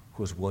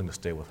who is willing to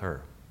stay with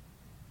her.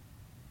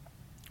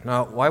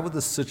 Now, why would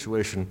this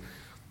situation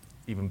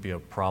even be a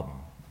problem?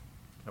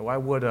 And why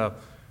would a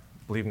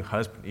believing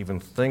husband even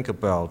think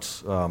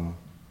about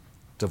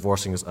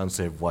divorcing his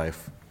unsaved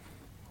wife,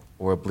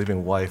 or a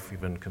believing wife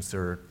even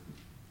consider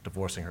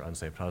divorcing her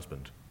unsaved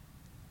husband?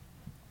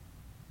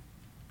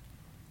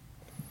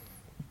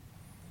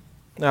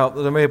 Now,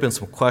 there may have been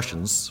some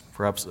questions,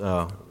 perhaps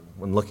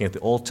when looking at the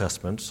Old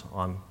Testament,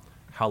 on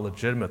how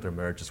legitimate their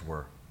marriages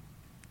were.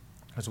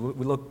 As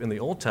we look in the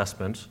Old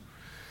Testament,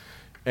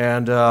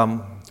 and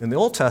in the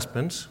Old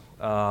Testament,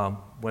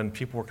 when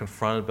people were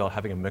confronted about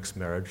having a mixed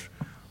marriage,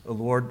 the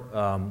Lord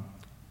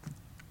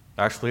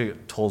actually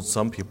told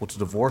some people to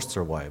divorce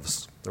their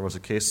wives. There was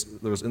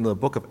in the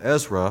book of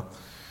Ezra,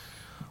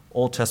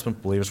 Old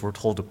Testament believers were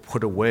told to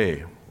put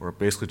away, or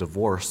basically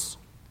divorce,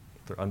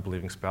 their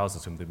unbelieving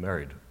spouses whom they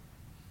married.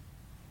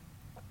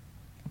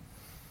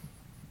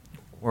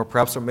 Or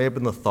perhaps there may have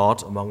been the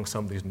thought among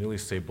some of these newly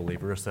saved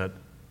believers that,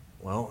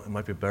 well, it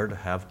might be better to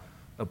have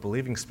a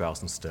believing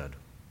spouse instead.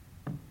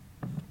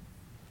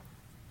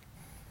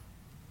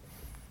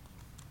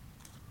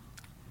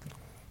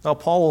 Now,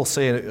 Paul will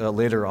say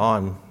later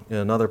on in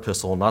another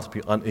epistle not to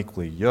be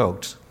unequally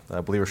yoked, that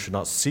a believer should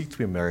not seek to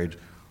be married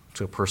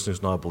to a person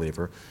who's not a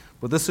believer.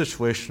 But this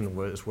situation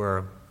is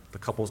where the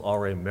couple is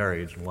already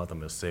married and one of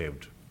them is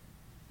saved.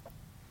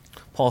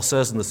 Paul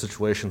says in this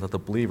situation that the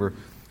believer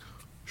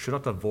should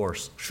not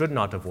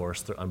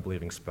divorce their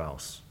unbelieving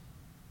spouse.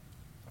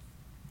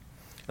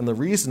 And the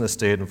reason is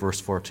stated in verse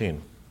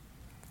 14.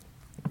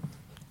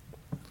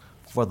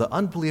 "For the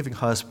unbelieving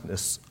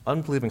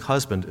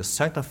husband is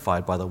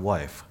sanctified by the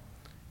wife,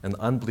 and the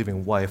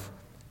unbelieving wife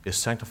is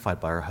sanctified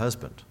by her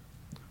husband.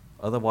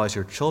 Otherwise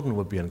your children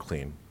would be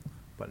unclean,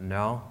 but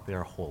now they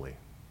are holy."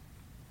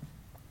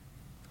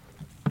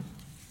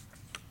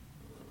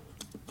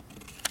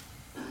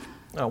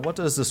 Now, what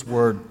does this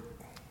word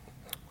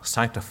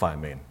sanctify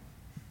mean?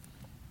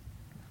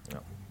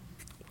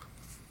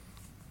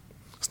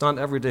 It's not an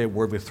everyday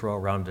word we throw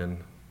around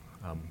in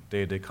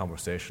day-to-day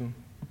conversation,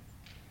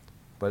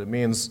 but it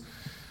means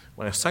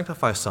when I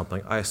sanctify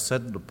something, I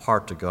set it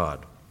apart to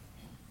God.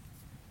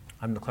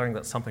 I'm declaring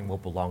that something will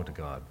belong to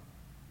God.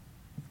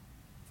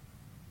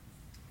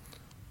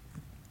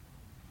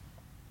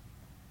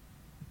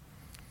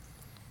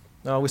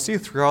 Now, we see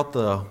throughout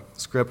the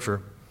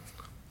Scripture,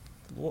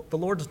 the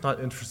Lord is not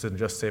interested in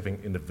just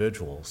saving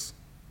individuals.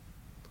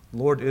 The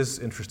Lord is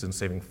interested in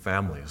saving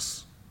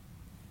families.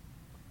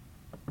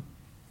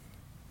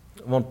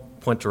 I won't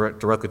point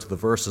directly to the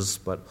verses,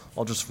 but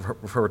I'll just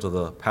refer to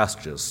the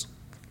passages.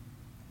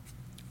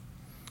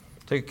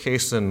 Take a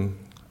case in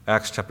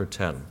Acts chapter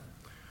 10.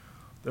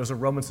 There's a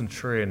Roman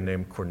centurion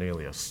named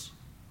Cornelius.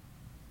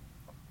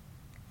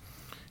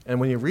 And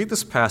when you read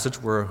this passage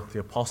where the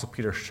Apostle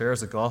Peter shares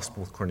the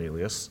gospel with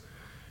Cornelius,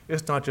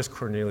 it's not just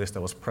Cornelius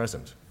that was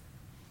present.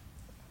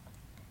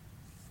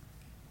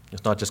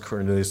 It's not just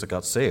Cornelius that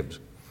got saved,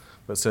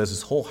 but it says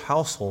his whole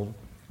household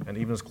and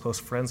even his close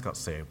friends got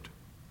saved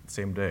the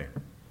same day.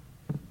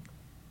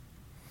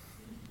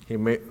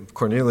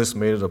 Cornelius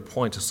made it a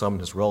point to summon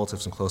his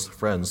relatives and close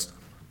friends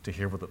to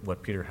hear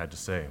what Peter had to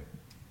say.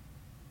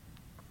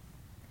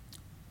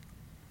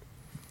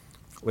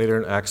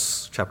 Later in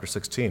Acts chapter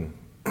 16,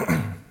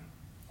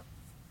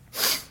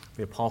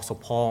 the Apostle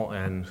Paul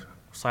and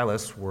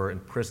Silas were in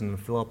prison in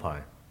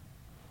Philippi.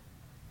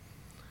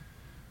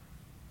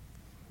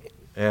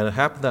 And it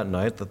happened that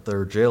night that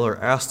their jailer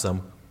asked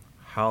them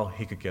how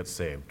he could get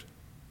saved.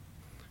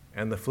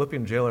 And the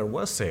Philippian jailer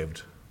was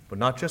saved, but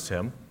not just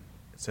him.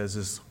 It says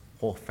his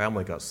whole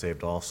family got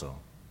saved also.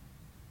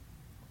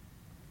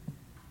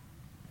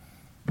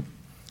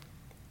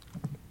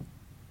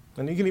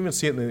 And you can even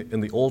see it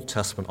in the Old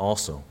Testament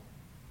also.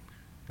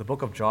 The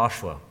book of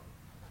Joshua,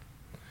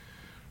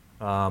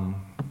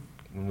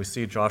 when we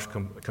see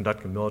Joshua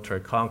conducting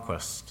military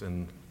conquest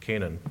in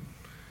Canaan,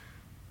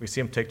 we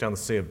see him take down the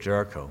city of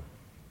Jericho.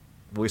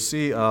 We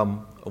see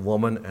a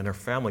woman and her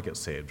family get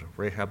saved.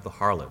 Rahab the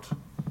harlot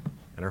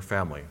and her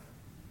family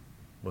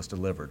was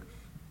delivered.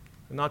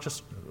 And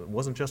it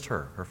wasn't just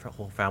her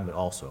whole family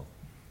also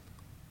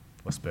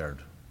was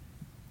spared.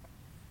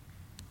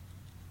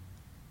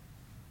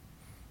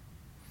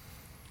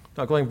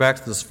 Now, going back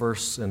to this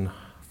verse in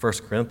 1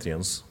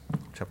 Corinthians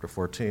chapter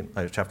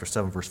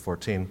 7, verse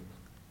 14,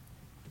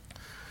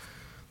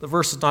 the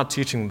verse is not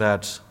teaching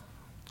that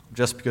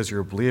just because you're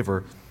a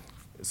believer,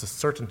 it's a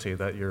certainty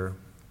that your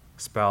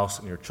spouse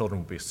and your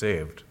children will be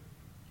saved.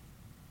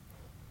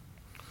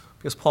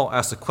 Because Paul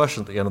asks a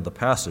question at the end of the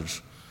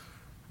passage,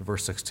 in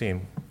verse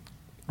 16,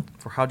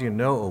 "For how do you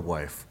know, O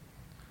wife,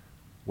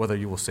 whether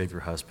you will save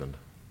your husband?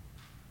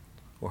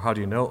 Or how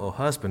do you know, O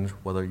husband,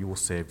 whether you will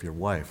save your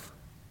wife?"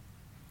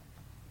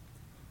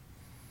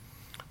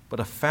 But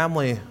a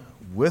family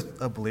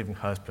with a believing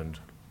husband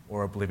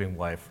or a believing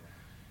wife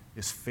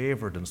is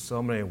favored in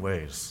so many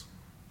ways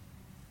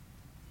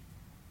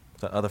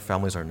that other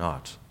families are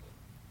not.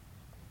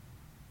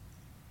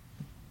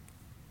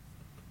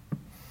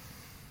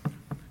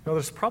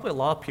 There's probably a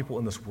lot of people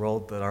in this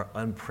world that are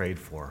unprayed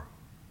for.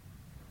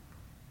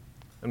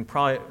 And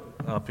probably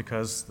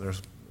because there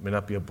may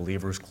not be a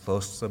believer who's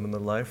close to them in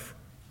their life.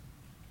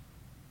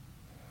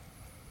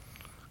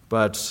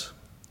 But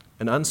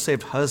an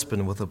unsaved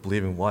husband with a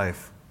believing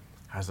wife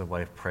has a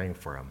wife praying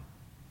for him.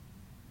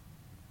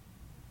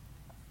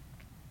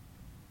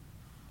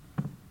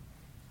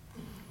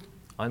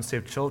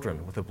 Unsaved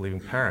children with a believing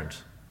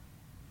parent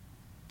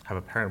have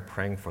a parent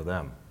praying for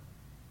them.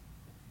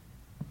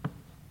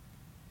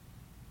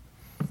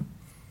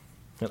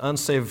 An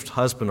unsaved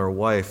husband or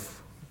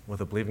wife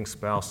with a believing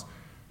spouse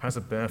has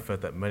a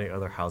benefit that many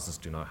other houses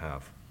do not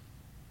have.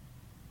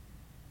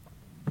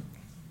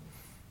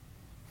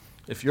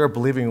 If you're a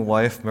believing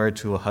wife married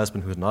to a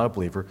husband who is not a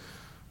believer,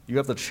 you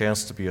have the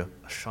chance to be a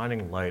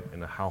shining light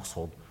in a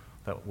household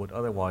that would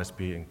otherwise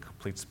be in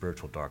complete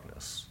spiritual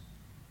darkness.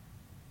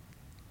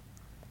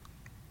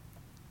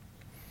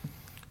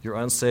 Your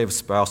unsaved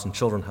spouse and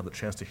children have the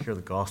chance to hear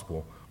the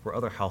gospel where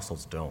other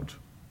households don't.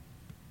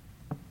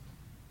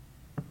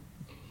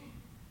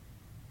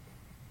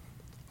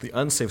 The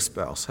unsaved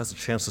spouse has a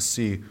chance to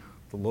see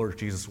the Lord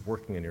Jesus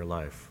working in your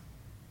life.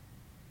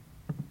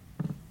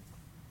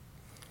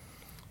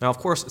 Now, of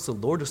course, it's the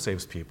Lord who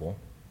saves people,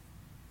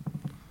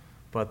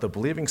 but the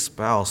believing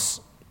spouse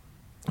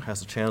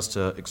has a chance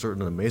to exert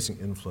an amazing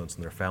influence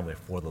in their family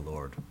for the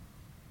Lord.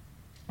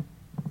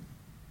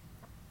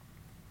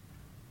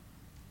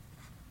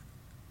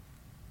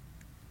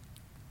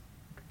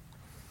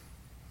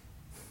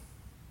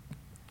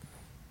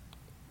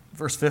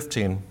 Verse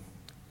 15,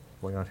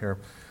 going on here,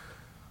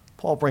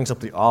 Paul brings up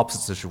the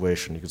opposite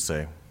situation, you could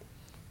say.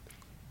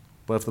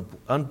 But if the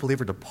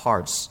unbeliever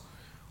departs,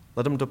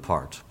 let him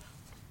depart.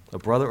 A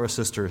brother or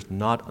sister is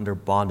not under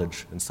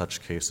bondage in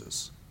such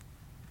cases.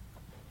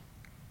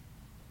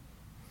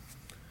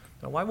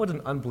 Now, why would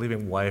an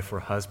unbelieving wife or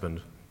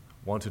husband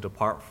want to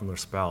depart from their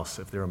spouse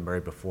if they were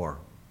married before?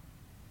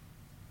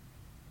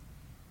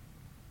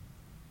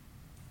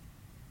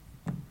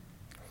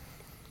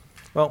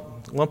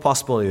 Well, one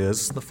possibility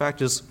is, the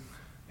fact is,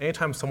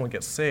 anytime someone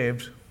gets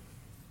saved,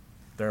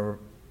 there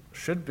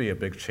should be a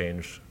big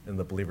change in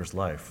the believer's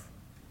life.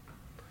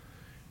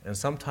 And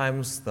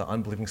sometimes the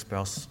unbelieving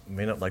spouse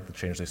may not like the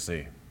change they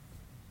see.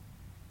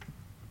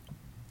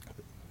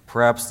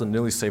 Perhaps the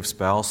newly saved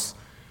spouse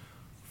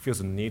feels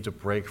a need to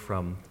break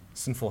from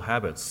sinful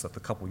habits that the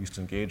couple used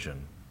to engage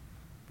in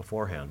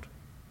beforehand.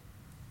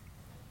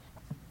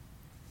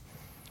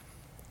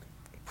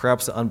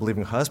 Perhaps the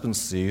unbelieving husband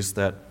sees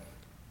that,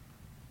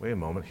 wait a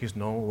moment, he's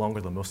no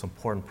longer the most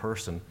important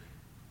person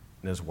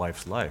in his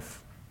wife's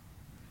life.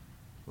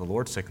 The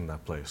Lord's taken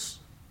that place.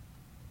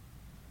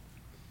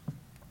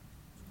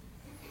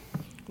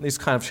 These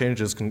kind of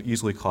changes can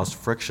easily cause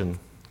friction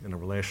in a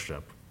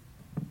relationship.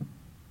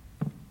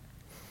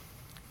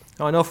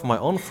 Now, I know from my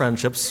own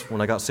friendships,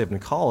 when I got saved in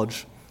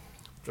college,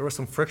 there was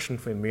some friction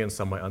between me and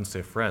some of my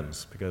unsafe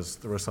friends because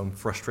there was some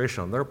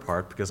frustration on their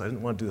part because I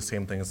didn't want to do the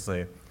same things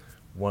they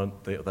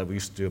that we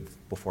used to do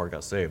before I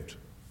got saved.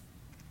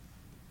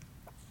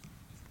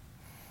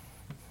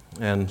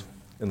 And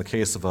in the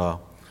case of a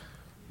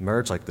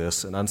marriage like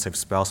this, an unsaved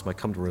spouse might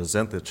come to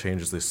resent the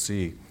changes they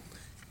see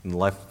in the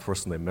life of the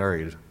person they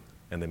married,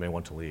 and they may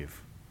want to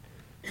leave.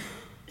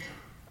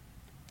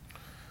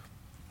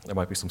 There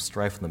might be some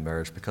strife in the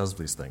marriage because of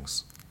these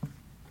things.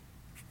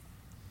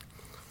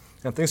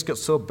 And things get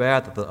so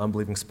bad that the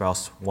unbelieving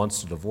spouse wants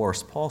to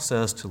divorce, Paul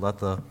says to let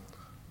the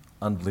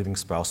unbelieving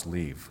spouse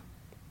leave.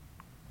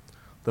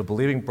 The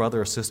believing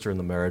brother or sister in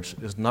the marriage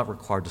is not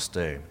required to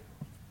stay.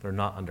 They're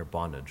not under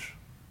bondage.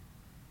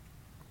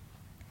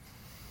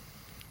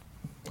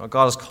 Now,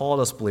 God has called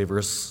us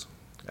believers,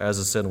 as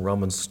is said in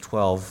Romans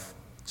 12,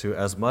 to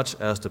as much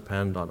as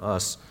depend on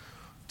us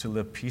to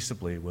live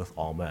peaceably with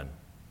all men.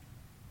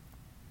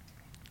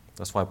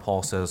 That's why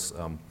Paul says,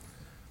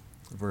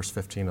 verse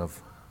 15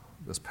 of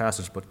this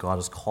passage, but God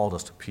has called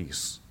us to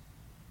peace.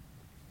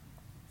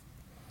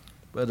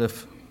 But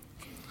if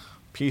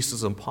peace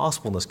is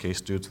impossible in this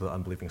case due to the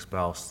unbelieving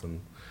spouse,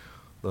 then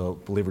the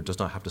believer does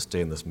not have to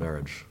stay in this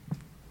marriage.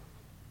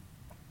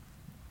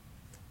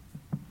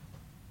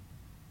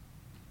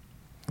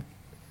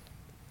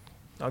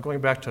 Now, going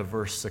back to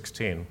verse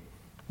 16.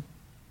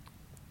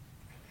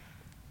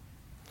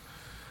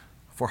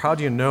 For how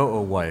do you know,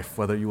 O wife,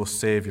 whether you will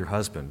save your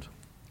husband?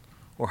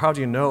 Or how do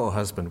you know, O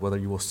husband, whether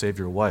you will save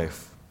your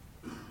wife?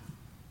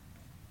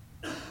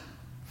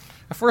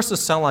 At first,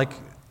 this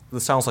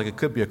sounds like it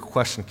could be a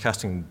question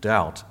casting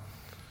doubt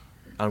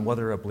on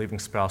whether a believing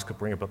spouse could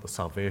bring about the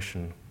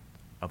salvation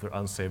of their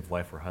unsaved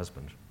wife or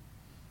husband.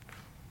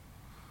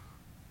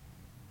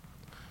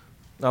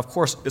 Now, of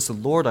course, it's the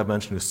Lord I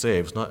mentioned who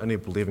saves, not any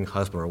believing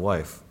husband or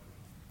wife.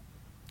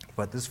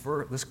 But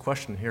this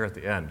question here at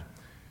the end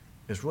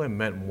is really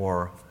meant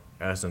more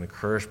as an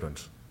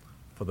encouragement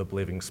for the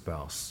believing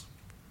spouse.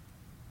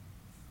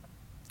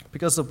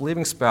 Because the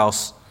believing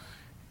spouse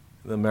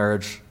in the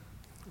marriage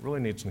really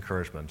needs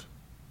encouragement.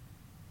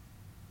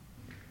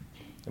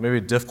 It may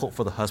be difficult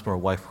for the husband or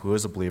wife who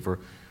is a believer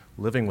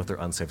living with their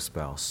unsaved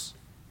spouse.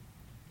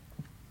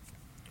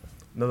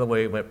 Another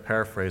way you might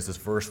paraphrase this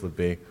verse would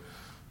be,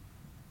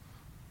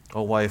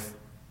 oh, wife,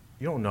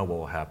 you don't know what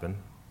will happen.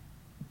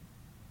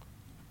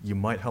 You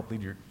might help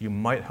lead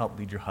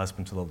your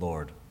husband to the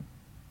Lord.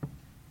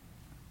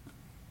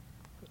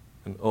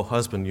 And oh,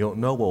 husband, you don't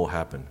know what will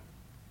happen.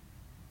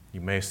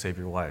 You may save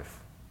your wife.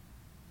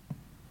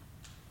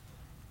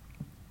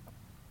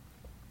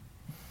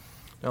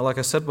 Now, like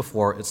I said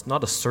before, it's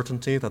not a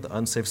certainty that the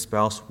unsaved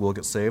spouse will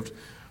get saved,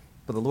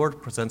 but the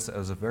Lord presents it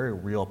as a very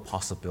real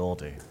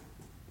possibility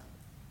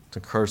to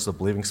encourage the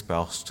believing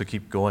spouse to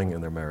keep going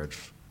in their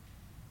marriage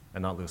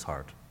and not lose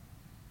heart.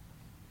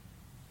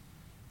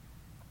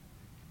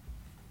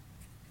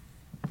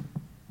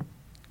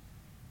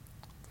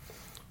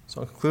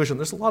 So in conclusion,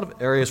 there's a lot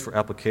of areas for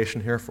application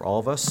here for all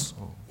of us,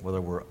 whether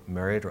we're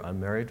married or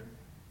unmarried.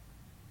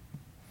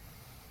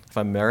 If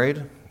I'm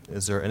married,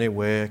 is there any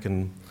way I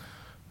can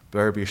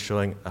better be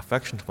showing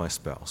affection to my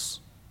spouse?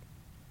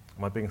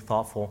 Am I being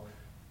thoughtful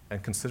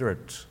and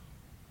considerate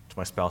to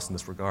my spouse in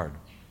this regard?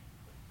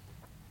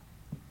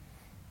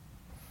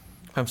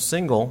 If I'm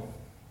single,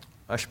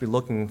 I should be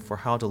looking for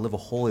how to live a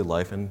holy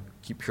life and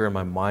keep pure in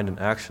my mind and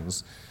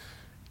actions.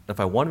 And if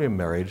I want to be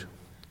married,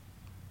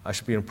 I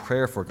should be in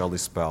prayer for a godly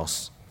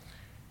spouse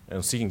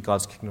and seeking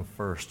God's kingdom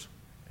first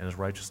and His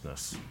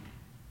righteousness.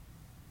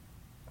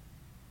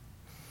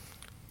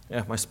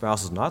 And if my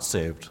spouse is not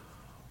saved,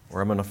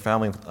 or I'm in a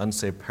family with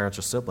unsaved parents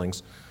or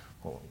siblings,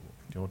 well,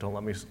 don't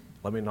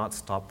let me not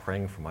stop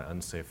praying for my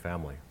unsaved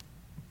family.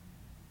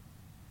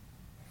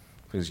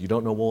 Because you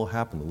don't know what will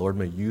happen. The Lord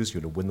may use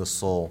you to win the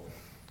soul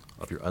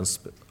of your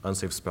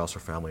unsaved spouse or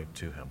family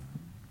to Him.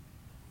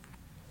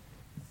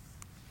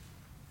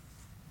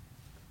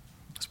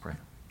 Let's pray.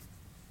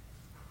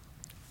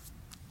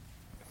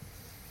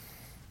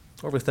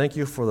 Lord, we thank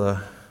you for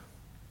the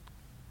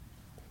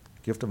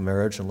gift of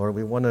marriage, and Lord,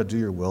 we want to do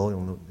your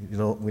will.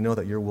 We know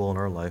that your will in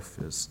our life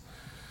is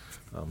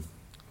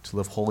to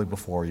live holy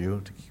before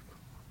you, to keep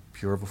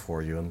pure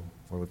before you, and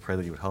Lord, we pray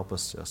that you would help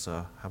us just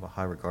have a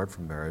high regard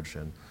for marriage.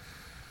 And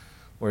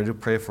Lord, I do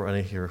pray for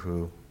any here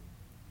who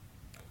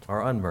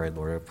are unmarried,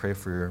 Lord. I pray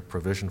for your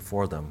provision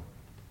for them.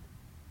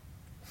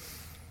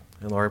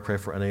 And Lord, I pray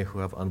for any who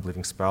have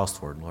unbelieving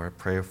spouse, Lord. Lord, I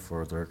pray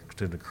for their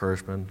continued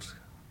encouragement,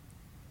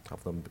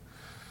 help them,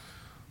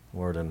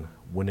 Lord, in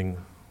winning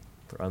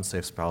their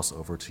unsaved spouse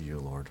over to you,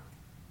 Lord.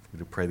 We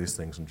do pray these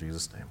things in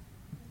Jesus' name.